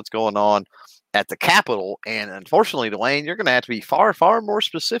 Says what's going on at the Capitol. And unfortunately, Dwayne, you're going to have to be far, far more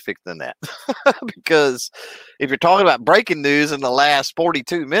specific than that. Because if you're talking about breaking news in the last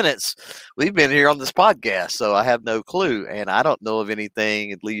 42 minutes, we've been here on this podcast. So I have no clue. And I don't know of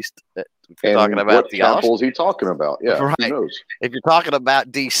anything, at least if you're talking about the Capitol is he talking about? Yeah, right. Who knows? If you're talking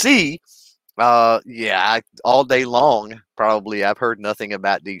about D.C., all day long, probably I've heard nothing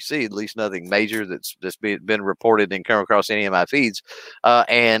about DC, at least nothing major that's been reported and come across any of my feeds.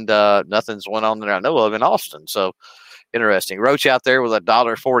 And nothing's went on that I know of in Austin. So interesting. Roach out there with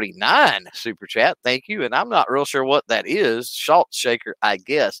 $1.49 super chat. Thank you. And I'm not real sure what that is. Salt shaker, I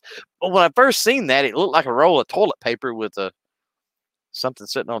guess. But when I first seen that, it looked like a roll of toilet paper with something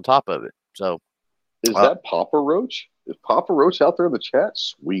sitting on top of it. So is that Papa Roach? Is Papa Roach out there in the chat?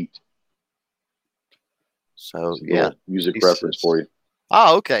 Sweet. So yeah, music reference for you.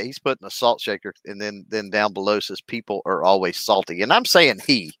 Oh, okay. He's putting a salt shaker, and then down below says people are always salty, and I'm saying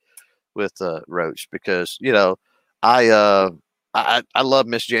he with Roach because I love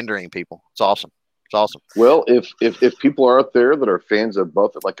misgendering people. It's awesome. It's awesome. Well, if people are out there that are fans of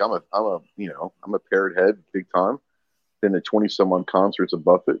Buffett, like I'm a parrot head big time. In the 20-some-odd concerts of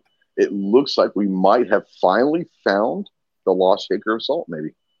Buffett, it looks like we might have finally found the lost shaker of salt.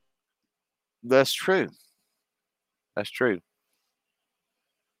 Maybe that's true. That's true.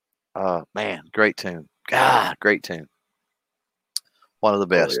 Man, great tune. God, great tune. One of the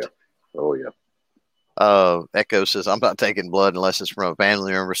best. Oh, yeah. Echo says, I'm not taking blood unless it's from a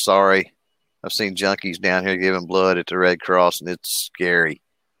family member. Sorry. I've seen junkies down here giving blood at the Red Cross, and it's scary.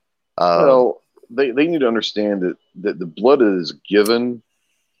 Well, they need to understand that the blood is given.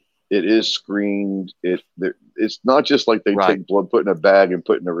 It is screened. It's not just like they take blood, put in a bag, and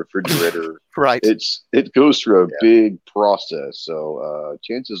put in a refrigerator. Right. It goes through a big process. So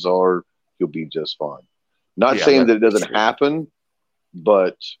chances are you'll be just fine. Not saying that it doesn't happen,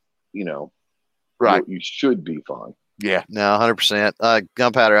 but right, you should be fine. Yeah, no, 100%.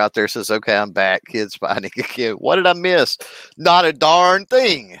 Gunpowder out there says, "Okay, I'm back. Kids finding a kid. What did I miss? Not a darn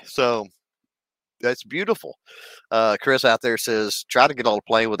thing." So that's beautiful. Chris out there says, try to get on a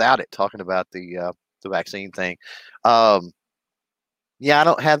plane without it, talking about the vaccine thing. Yeah, I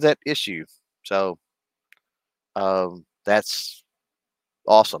don't have that issue. So that's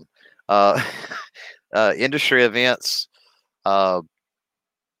awesome. Industry events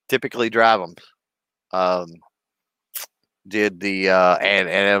typically drive them. Did the and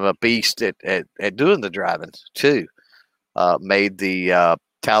I'm a beast at doing the driving too. Made the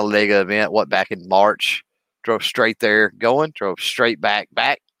Talladega event, back in March, drove straight there drove straight back,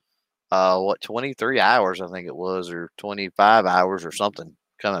 23 hours, I think it was, or 25 hours or something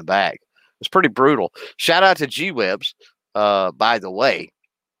coming back. It's pretty brutal. Shout out to G-Webs, by the way.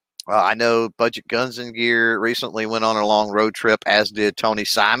 I know Budget Guns and Gear recently went on a long road trip, as did Tony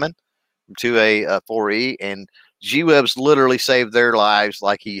Simon from 2A4E, and G-Webs literally saved their lives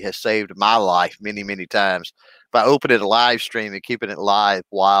like he has saved my life many, many times by opening a live stream and keeping it live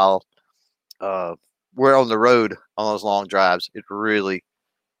while we're on the road on those long drives. It really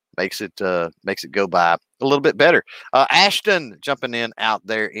makes it go by a little bit better. Ashton jumping in out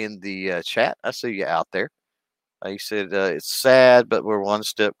there in the chat. I see you out there. He said it's sad, but we're one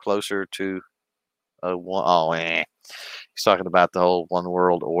step closer to one. He's talking about the whole one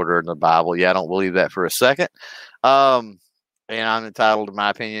world order in the Bible. Yeah, I don't believe that for a second. And I'm entitled to my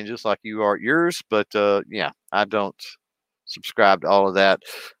opinion just like you are yours. But, yeah, I don't subscribe to all of that.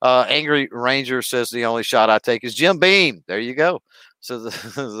 Angry Ranger says the only shot I take is Jim Beam. There you go. So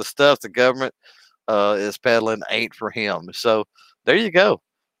the stuff the government is peddling ain't for him. So there you go.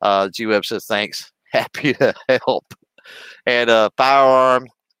 G-Web says thanks. Happy to help. And Firearm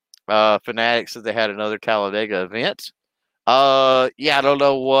Fanatics said they had another Talladega event. Yeah, I don't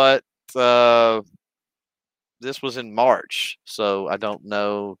know what. This was in March, so I don't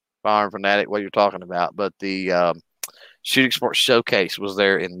know, Firearm Fanatic, what you're talking about. But the Shooting Sports Showcase was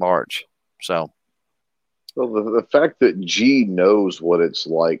there in March. So, well, the fact that G knows what it's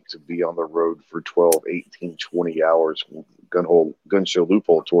like to be on the road for 12, 18, 20 hours, gun show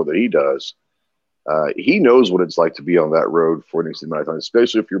loophole tour that he does, he knows what it's like to be on that road for an extended amount of time,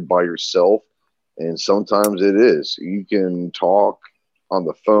 especially if you're by yourself. And sometimes it is. You can talk on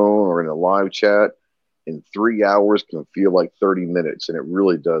the phone or in a live chat, and 3 hours can feel like 30 minutes, and it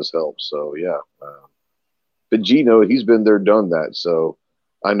really does help. So, yeah. But Gino, he's been there, done that. So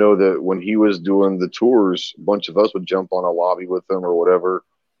I know that when he was doing the tours, a bunch of us would jump on a lobby with him or whatever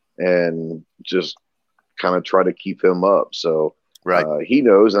and just kind of try to keep him up. So right. He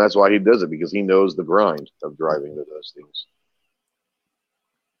knows, and that's why he does it, because he knows the grind of driving to those things.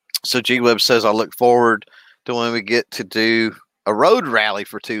 So G-Web says, I look forward to when we get to do a road rally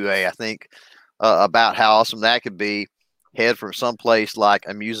for 2A. I think about how awesome that could be. Head from someplace like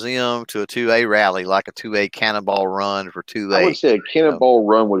a museum to a 2A rally, like a 2A cannonball run for 2A. I would say a cannonball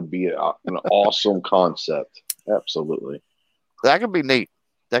run would be an awesome concept. Absolutely. That could be neat.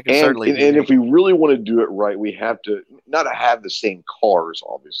 That could certainly be and neat. If we really want to do it right, we have to not have the same cars,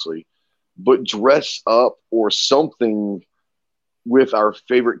 obviously, but dress up or something with our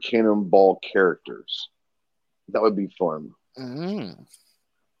favorite cannonball characters. That would be fun. Mm-hmm.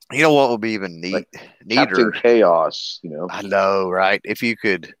 You know what would be even neater? Captain Chaos, I know, right? If you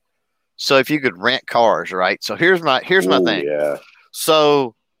could rent cars, right? So here's my thing. Yeah.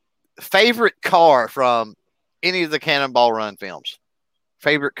 So favorite car from any of the Cannonball Run films.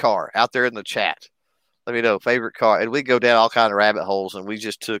 Favorite car out there in the chat. Let me know, favorite car. And we go down all kind of rabbit holes, and we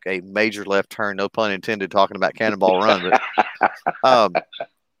just took a major left turn, no pun intended, talking about Cannonball Run. But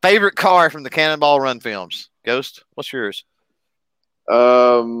favorite car from the Cannonball Run films. Ghost, what's yours?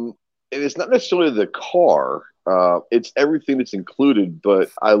 It's not necessarily the car. It's everything that's included, but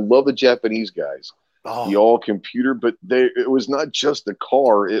I love the Japanese guys. Oh. The all computer, but it was not just the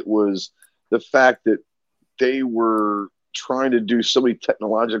car. It was the fact that they were trying to do so many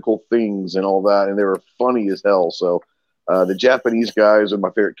technological things and all that, and they were funny as hell. So the Japanese guys are my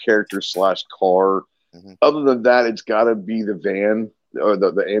favorite character / car. Mm-hmm. Other than that, it's got to be the van, or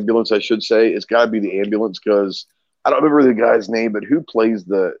the ambulance, I should say. It's got to be the ambulance, because I don't remember the guy's name, but who plays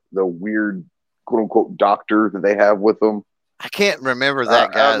the weird quote unquote doctor that they have with them? I can't remember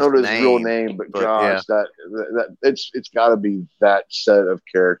that guy's name. I don't know his real name, but gosh, yeah. that it's got to be that set of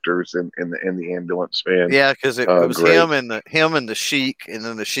characters in the ambulance van. Yeah, because it was great. him and the Sheik, and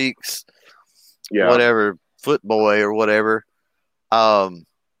then the Sheik's whatever foot boy or whatever.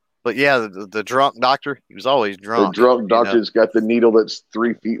 But yeah, the drunk doctor, he was always drunk. The drunk doctor's got the needle that's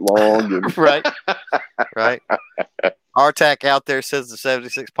 3 feet long. And right. Artac out there says the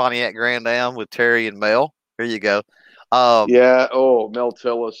 76 Pontiac Grand Am with Terry and Mel. Here you go. Mel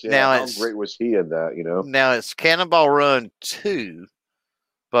Tillis. Yeah, now how great was he in that, Now it's Cannonball Run 2,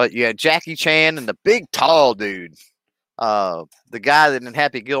 but you had Jackie Chan and the big tall dude. The guy that in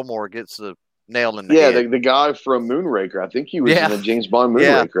Happy Gilmore gets the nail in the head. Yeah, the guy from Moonraker. I think he was in the James Bond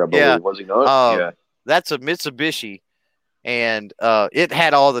Moonraker, I believe. Was he not? That's a Mitsubishi. And it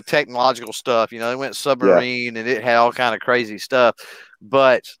had all the technological stuff. It went submarine, and it had all kind of crazy stuff.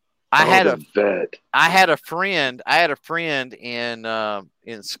 But I had a friend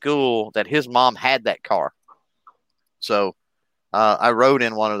in school that his mom had that car. So I rode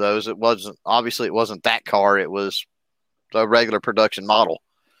in one of those. It wasn't that car. It was a regular production model.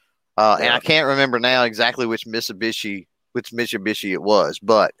 And I can't remember now exactly which Mitsubishi it was,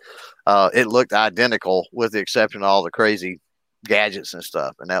 but it looked identical with the exception of all the crazy gadgets and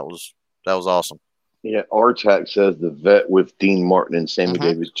stuff. And that was awesome. Yeah, Artac says the vet with Dean Martin and Sammy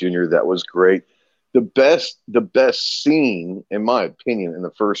Davis Jr. That was great. The best scene, in my opinion, in the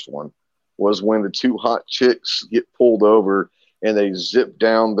first one was when the two hot chicks get pulled over and they zip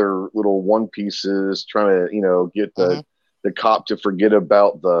down their little one pieces, trying to get the cop to forget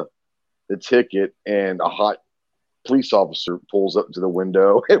about the ticket, and a hot police officer pulls up to the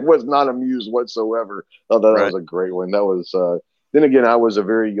window. It was not amused whatsoever. I thought that was a great one. That was. Then again, I was a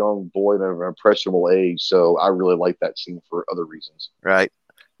very young boy at an impressionable age, so I really liked that scene for other reasons. Right.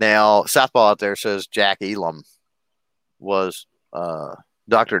 Now, Southpaw out there says Jack Elam was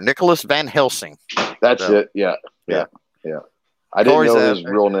Dr. Nicholas Van Helsing. That's it. Yeah. I didn't know his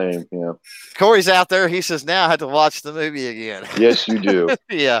real name. Yeah. Corey's out there. He says, now I have to watch the movie again. Yes, you do.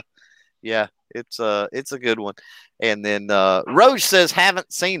 Yeah. It's a good one. And then Roach says,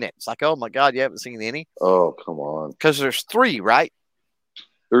 haven't seen it. It's like, oh my God, you haven't seen any? Oh, come on. Because there's 3, right?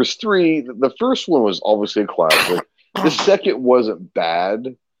 There's three. The first one was obviously a classic. The second wasn't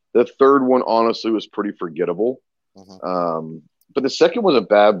bad. The third one, honestly, was pretty forgettable. But the second wasn't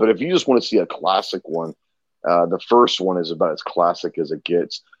bad. But if you just want to see a classic one, the first one is about as classic as it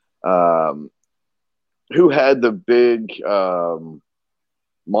gets. Who had the big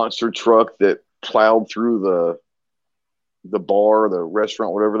monster truck that plowed through the bar, the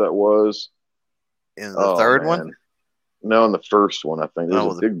restaurant, whatever that was? In the third one? No, in the first one, I think. There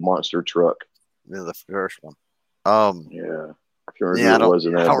was a big monster truck. In the first one. Yeah. I can't remember who it was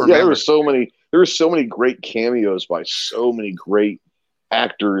in that. Yeah, there were so many great cameos by so many great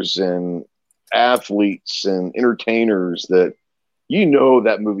actors and athletes and entertainers that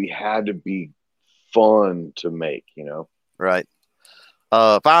that movie had to be fun to make, Right.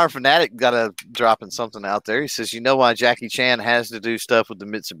 Fire Fanatic got a dropping something out there. He says, why Jackie Chan has to do stuff with the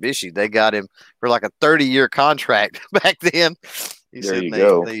Mitsubishi? They got him for like a 30-year contract back then. He said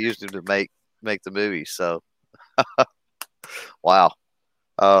they used him to make the movie. So, wow.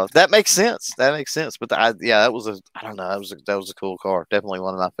 That makes sense. But that was a cool car. Definitely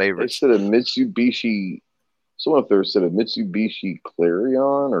one of my favorites. They said a Mitsubishi. Someone up there said a Mitsubishi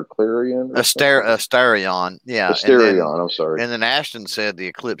Clarion or Clarion. Starion. Yeah. Starion. I'm sorry. And then Ashton said the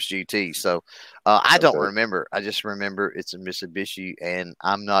Eclipse GT. So I don't remember. I just remember it's a Mitsubishi, and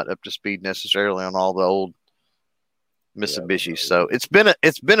I'm not up to speed necessarily on all the old Mitsubishi. So it's been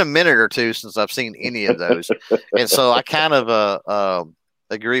a minute or two since I've seen any of those. And so I kind of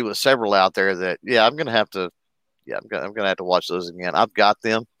agree with several out there that I'm gonna have to watch those again. I've got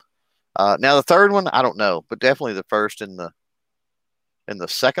them. Now the third one, I don't know, but definitely the first and the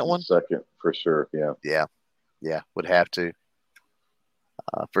second one. Second for sure, yeah, would have to,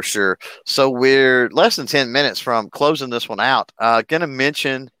 for sure. So we're less than 10 minutes from closing this one out. Gonna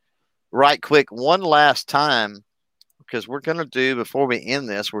mention right quick one last time, because we're gonna do, before we end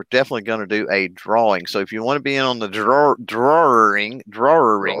this, we're definitely gonna do a drawing. So if you want to be in on the drawing.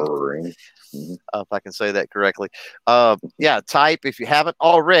 If I can say that correctly, type, if you haven't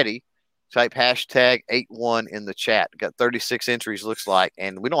already. Type hashtag 81 in the chat. Got 36 entries, looks like,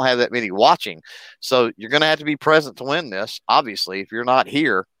 and we don't have that many watching. So you're going to have to be present to win this. Obviously, if you're not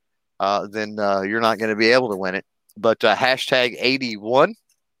here, then you're not going to be able to win it. But hashtag 81.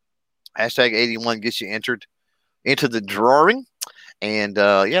 Hashtag 81 gets you entered into the drawing. And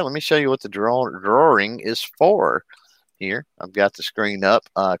let me show you what the drawing is for here. I've got the screen up.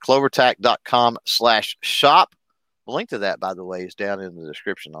 Clovertac.com/shop. The link to that, by the way, is down in the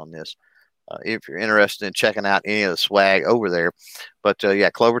description on this. If you're interested in checking out any of the swag over there. But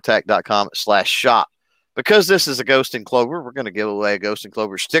clovertac.com/shop. Because this is a Ghost in Clover, we're going to give away a Ghost in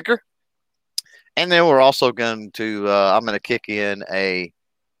Clover sticker. And then we're also going to, I'm going to kick in a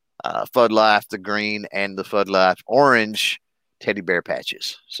Fud Life, the green, and the Fud Life orange teddy bear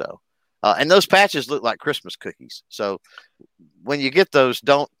patches. So, and those patches look like Christmas cookies. So when you get those,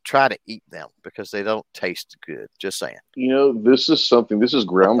 don't try to eat them because they don't taste good. Just saying. This is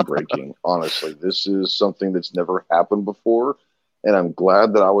groundbreaking, honestly. This is something that's never happened before. And I'm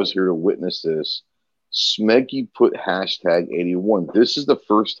glad that I was here to witness this. Smeggy put hashtag 81. This is the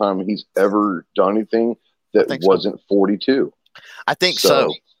first time he's ever done anything that wasn't 42. I think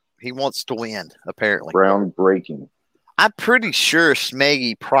so. He wants to win, apparently. Groundbreaking. I'm pretty sure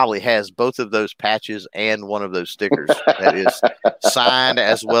Smeggy probably has both of those patches and one of those stickers that is signed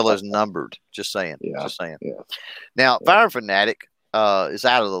as well as numbered. Just saying. Yeah. Now, Fire Fanatic is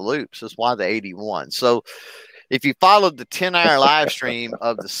out of the loop. So that's why the 81. So if you followed the 10-hour live stream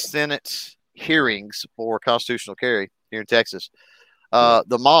of the Senate's hearings for constitutional carry here in Texas,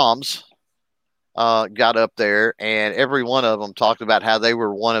 the moms got up there, and every one of them talked about how they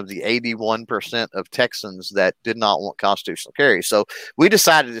were one of the 81% of Texans that did not want constitutional carry. So we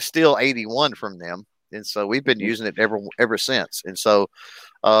decided to steal 81 from them, and so we've been using it ever since. And so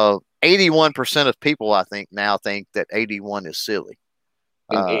 81% of people, I think, now think that 81 is silly.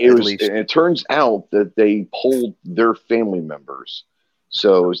 It turns out that they polled their family members.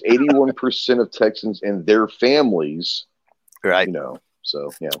 So it was 81% of Texans and their families, right?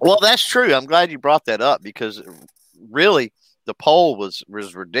 So, yeah. Well, that's true. I'm glad you brought that up because really the poll was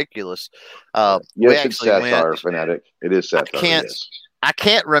ridiculous. Yes, it's satire, Fanatic. It is satire. I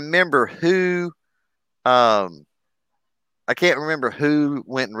can't remember who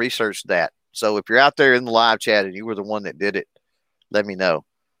went and researched that. So if you're out there in the live chat and you were the one that did it, let me know.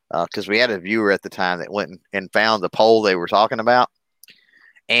 Because we had a viewer at the time that went and found the poll they were talking about.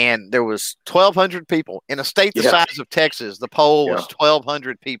 And there was 1,200 people in a state the size of Texas. The poll was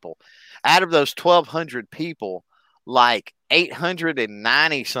 1,200 people. Out of those 1,200 people, like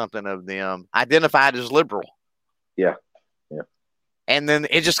 890 something of them identified as liberal. Yeah. And then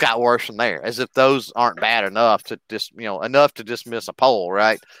it just got worse from there, as if those aren't bad enough to dismiss a poll,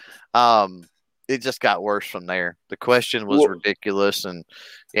 right? It just got worse from there. The question was ridiculous, and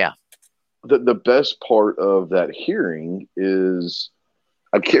yeah. The best part of that hearing is,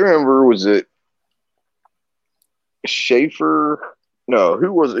 I can't remember, was it Schaefer? No,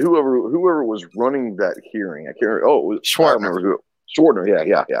 who was it? Whoever was running that hearing? I can't remember. Oh, it was Schwartner. I remember who. Schwartner,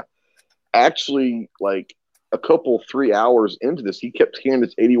 yeah. Actually, like a couple 3 hours into this, he kept hearing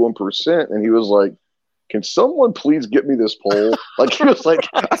this 81%, and he was like, "Can someone please get me this poll?" Like, he was like,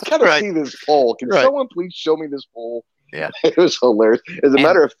 "I gotta see this poll. Can someone please show me this poll?" Yeah, it was hilarious. As a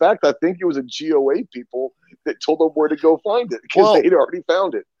matter of fact, I think it was a GOA people that told them where to go find it because they'd already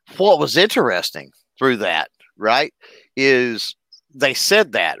found it. What was interesting through that, right, is they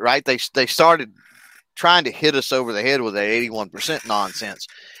said that, right? They started trying to hit us over the head with that 81% nonsense.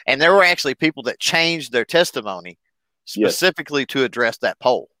 And there were actually people that changed their testimony specifically to address that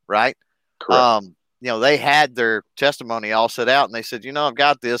poll, right? Correct. They had their testimony all set out, and they said, I've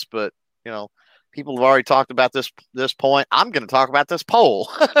got this, but, people have already talked about this point. I'm going to talk about this poll.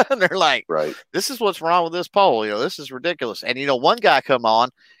 And they're like, right, this is what's wrong with this poll. This is ridiculous. And, one guy come on,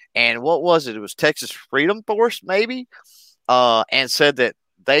 and what was it? It was Texas Freedom Force, maybe, and said that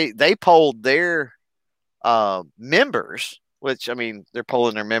they polled their members, which, I mean, they're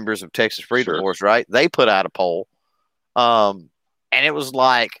polling their members of Texas Freedom Force, right? They put out a poll, and it was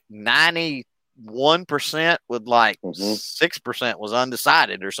like 91% with like 6% was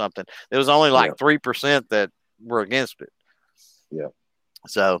undecided or something. There was only like 3% that were against it. Yeah.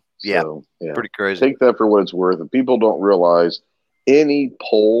 So, pretty crazy. Take that for what it's worth. And people don't realize any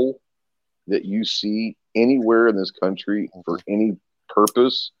poll that you see anywhere in this country for any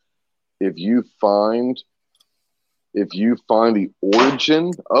purpose, if you find the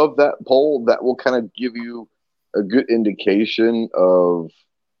origin of that poll, that will kind of give you a good indication of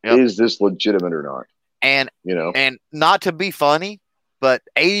is this legitimate or not. And and not to be funny, but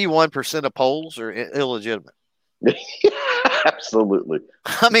 81% of polls are illegitimate. Absolutely.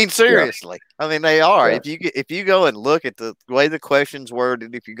 I mean, seriously. Yeah. I mean, they are. Yeah. If you go and look at the way the questions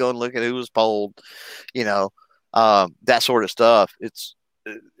worded, if you go and look at who was polled, that sort of stuff, it's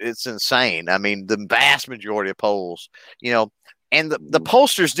insane. I mean, the vast majority of polls, and the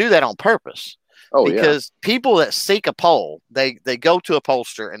pollsters do that on purpose. Because people that seek a poll, they go to a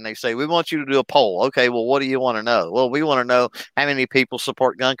pollster and they say, we want you to do a poll. Okay, well, what do you want to know? Well, we want to know how many people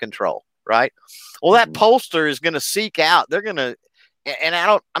support gun control, right? Well, that pollster is going to seek out, they're going to, and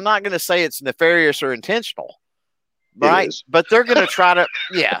I'm not going to say it's nefarious or intentional, right? But they're going to try to,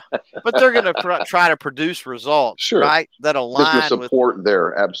 but they're going to try to produce results, right? That align support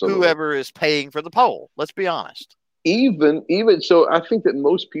with absolutely whoever is paying for the poll. Let's be honest. Even so, I think that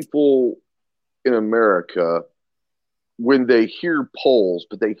most people in America, when they hear polls,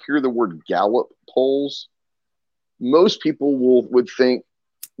 but they hear the word Gallup polls, most people would think,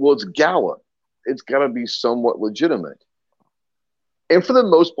 well, it's Gallup. It's got to be somewhat legitimate. And for the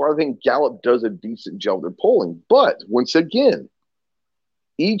most part, I think Gallup does a decent job of their polling. But once again,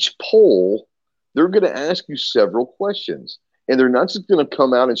 each poll, they're going to ask you several questions. And they're not just going to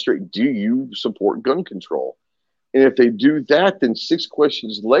come out and straight, do you support gun control? And if they do that, then 6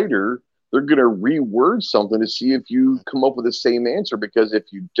 questions later, they're going to reword something to see if you come up with the same answer. Because if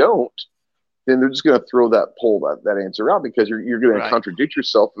you don't, then they're just going to throw that poll, that answer out, because you're going to contradict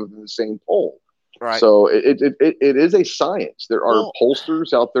yourself within the same poll. Right. So it is a science. There are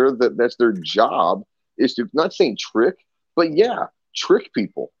pollsters out there that's their job, is to, not saying trick, but trick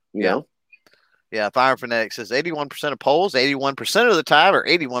people. You know? Yeah, Fire Fanatic says 81% of polls, 81% of the time, are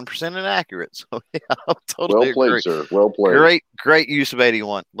 81% inaccurate. So I totally well played, agree. Sir. Well played. Great use of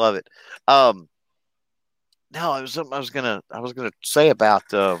 81. Love it. No, it was something I was gonna say about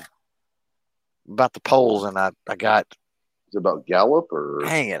the polls, and I got. Is it about Gallup or?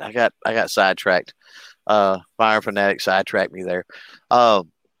 Dang it! I got sidetracked. Fire Fanatic sidetracked me there.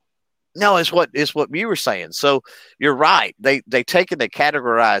 No, it's what you were saying. So you're right. They take and they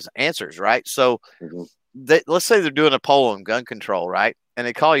categorize answers, right? So let's say they're doing a poll on gun control, right? And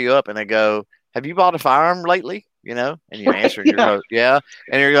they call you up and they go, "Have you bought a firearm lately?" And you answer, you go, "Yeah."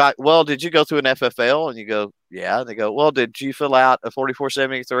 And you're like, "Well, did you go through an FFL?" And you go, "Yeah." And they go, "Well, did you fill out a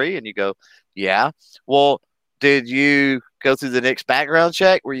 4473?" And you go, "Yeah." Well, did you go through the next background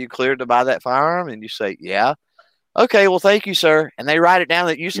check? Were you cleared to buy that firearm? And you say, "Yeah." Okay, well, thank you, sir. And they write it down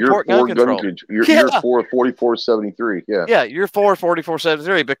that you support gun control. You're for 4473. Yeah. Yeah, you're for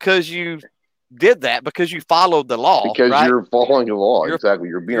 4473 because you did that, because you followed the law. Because you're following the law. Exactly.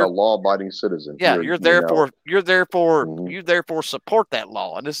 You're being a law-abiding citizen. Yeah, you therefore support that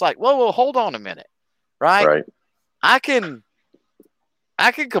law. And it's like, well, hold on a minute. Right? Right. I can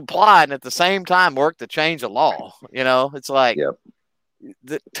I can comply and at the same time work to change a law. It's like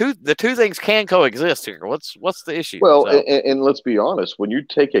the two things can coexist here. What's the issue? Well, and let's be honest. When you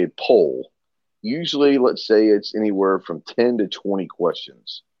take a poll, usually let's say it's anywhere from 10 to 20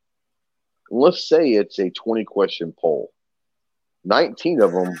 questions. Let's say it's a 20-question poll. 19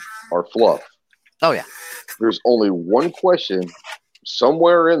 of them are fluff. Oh, yeah. There's only one question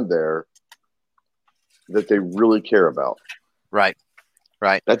somewhere in there that they really care about. Right.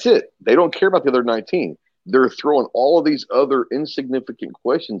 That's it. They don't care about the other 19. They're throwing all of these other insignificant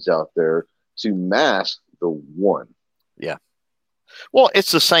questions out there to mask the one. Yeah. Well,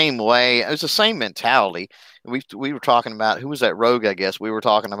 it's the same way. It's the same mentality. We were talking about, who was that rogue, I guess. We were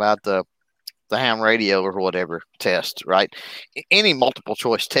talking about the ham radio or whatever test, right? Any multiple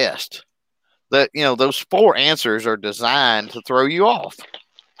choice test. Those 4 answers are designed to throw you off.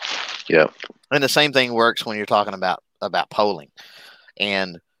 Yeah. And the same thing works when you're talking about polling.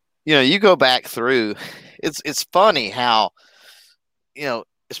 And, you go back through, it's funny how,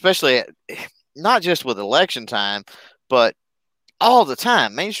 especially not just with election time, but all the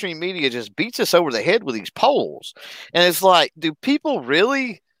time, mainstream media just beats us over the head with these polls. And it's like, do people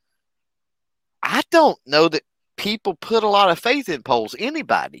really? I don't know that people put a lot of faith in polls.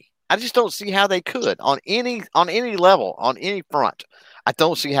 Anybody. I just don't see how they could on any level, on any front. I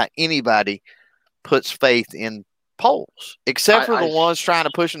don't see how anybody puts faith in polls, except for the ones trying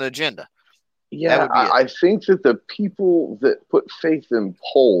to push an agenda. Yeah, I think that the people that put faith in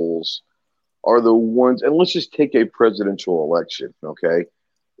polls are the ones, and let's just take a presidential election, okay?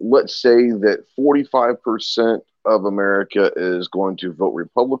 Let's say that 45% of America is going to vote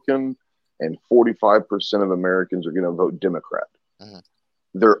Republican and 45% of Americans are going to vote Democrat. Mm-hmm.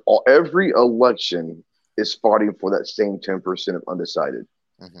 Every election is fighting for that same 10% of undecided.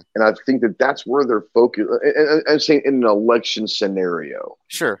 Mm-hmm. And I think that's where they're focused. And saying in an election scenario,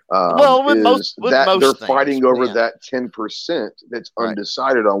 sure. They're fighting over that 10% that's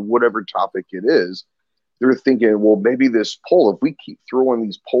undecided on whatever topic it is. They're thinking, well, maybe this poll, if we keep throwing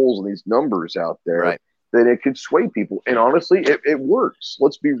these polls and these numbers out there, then it could sway people. And honestly, it works.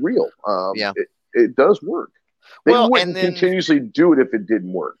 Let's be real. It does work. They wouldn't continuously do it if it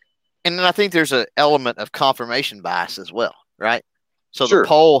didn't work. And then I think there's an element of confirmation bias as well, right? So the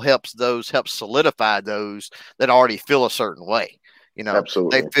poll helps solidify those that already feel a certain way.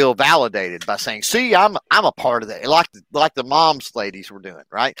 Absolutely. They feel validated by saying, "See, I'm a part of that." Like the moms ladies were doing,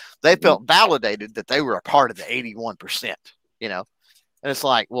 right? They felt validated that they were a part of the 81%. And it's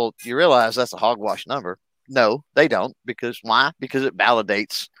like, well, you realize that's a hogwash number. No, they don't. Because why? Because it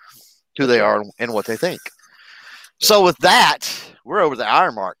validates who they are and what they think. So with that, we're over the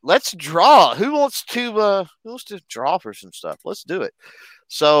hour mark. Let's draw. Who wants to draw for some stuff? Let's do it.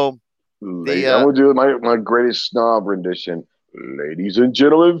 So I'm gonna do my greatest snob rendition. Ladies and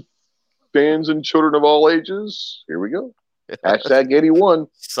gentlemen, fans and children of all ages, here we go. Hashtag 81.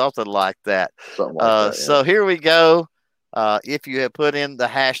 Something like that. So here we go. If you have put in the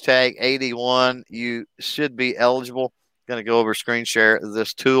hashtag 81, you should be eligible. Going to go over screen share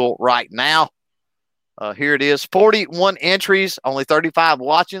this tool right now. Here it is, 41 entries, only 35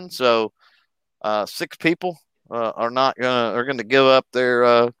 watching. So 6 people are going to give up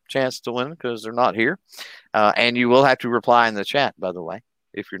their chance to win because they're not here. And you will have to reply in the chat, by the way,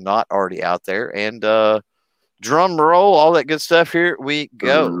 if you're not already out there. And drum roll, all that good stuff. Here we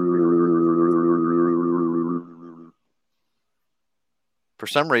go. For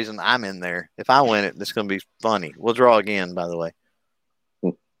some reason, I'm in there. If I win it, it's going to be funny. We'll draw again, by the way.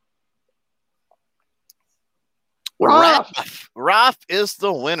 Ralph is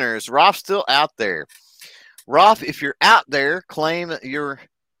the winner. Is Ralph still out there? Ralph, if you're out there, claim your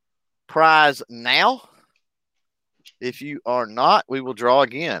prize now. If you are not, we will draw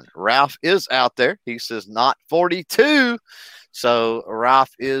again. Ralph is out there. He says not 42. So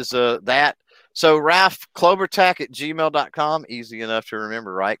Ralph is that. So Ralph, clovertac@gmail.com. Easy enough to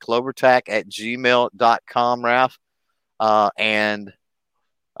remember, right? Clovertac@gmail.com, Ralph. And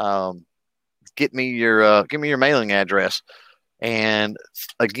give me your mailing address. And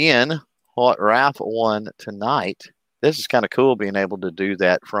again, what Ralph won tonight. This is kind of cool being able to do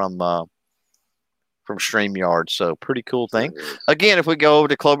that from StreamYard. So pretty cool thing. Again, if we go over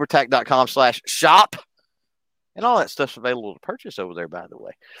to clovertac.com/shop, and all that stuff's available to purchase over there, by the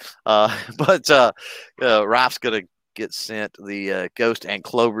way. But Ralph's going to get sent the Ghost and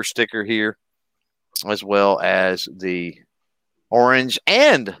Clover sticker here, as well as the orange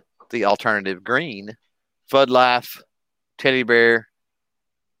and the alternative green Fud Life teddy bear.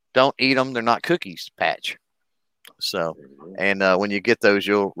 Don't eat them. They're not cookies patch. So, and when you get those,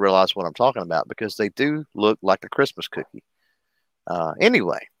 you'll realize what I'm talking about because they do look like a Christmas cookie.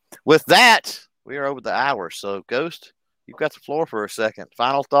 Anyway, with that, we are over the hour. So, Ghost, you've got the floor for a second.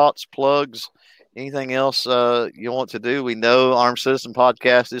 Final thoughts, plugs, anything else you want to do? We know Armed Citizen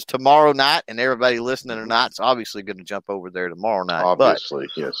Podcast is tomorrow night, and everybody listening tonight's obviously going to jump over there tomorrow night. Obviously,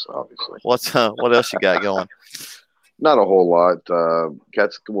 yes, obviously. What else you got going? Not a whole lot.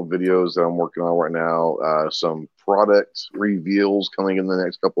 Got a couple of videos that I'm working on right now. Some product reveals coming in the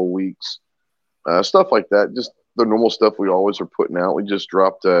next couple of weeks. Stuff like that. Just the normal stuff we always are putting out. We just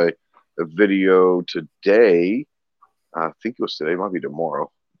dropped a video today. I think it was today. It might be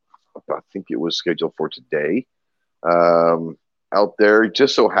tomorrow. I think it was scheduled for today. Out there, it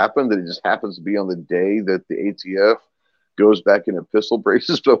just so happened that it just happens to be on the day that the ATF goes back into pistol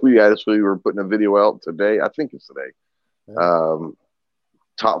braces. But we actually were putting a video out today. I think it's today.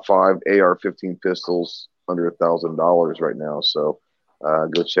 Top 5 AR-15 pistols under $1,000 right now. So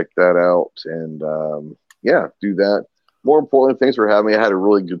go check that out and do that. More importantly, thanks for having me. I had a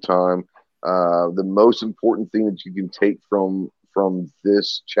really good time. The most important thing that you can take from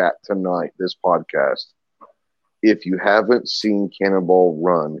this chat tonight, this podcast, if you haven't seen Cannonball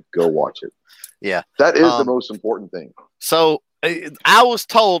Run, go watch it. Yeah, that is the most important thing. So I was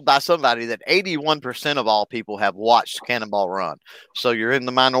told by somebody that 81% of all people have watched Cannonball Run. So you're in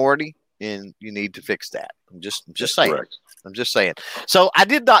the minority, and you need to fix that. I'm just saying. Correct. I'm just saying. So I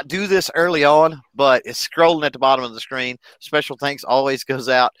did not do this early on, but it's scrolling at the bottom of the screen. Special thanks always goes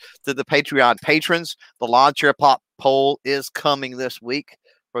out to the Patreon patrons. The Lawn Chair Pop poll is coming this week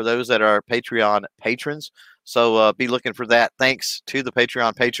for those that are Patreon patrons. So be looking for that. Thanks to the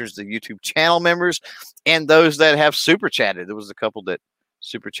Patreon patrons, the YouTube channel members, and those that have super chatted. There was a couple that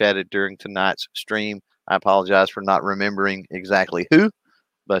super chatted during tonight's stream. I apologize for not remembering exactly who,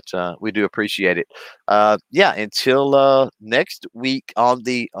 but we do appreciate it. Until next week on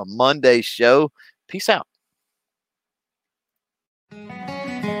the Monday show, peace out.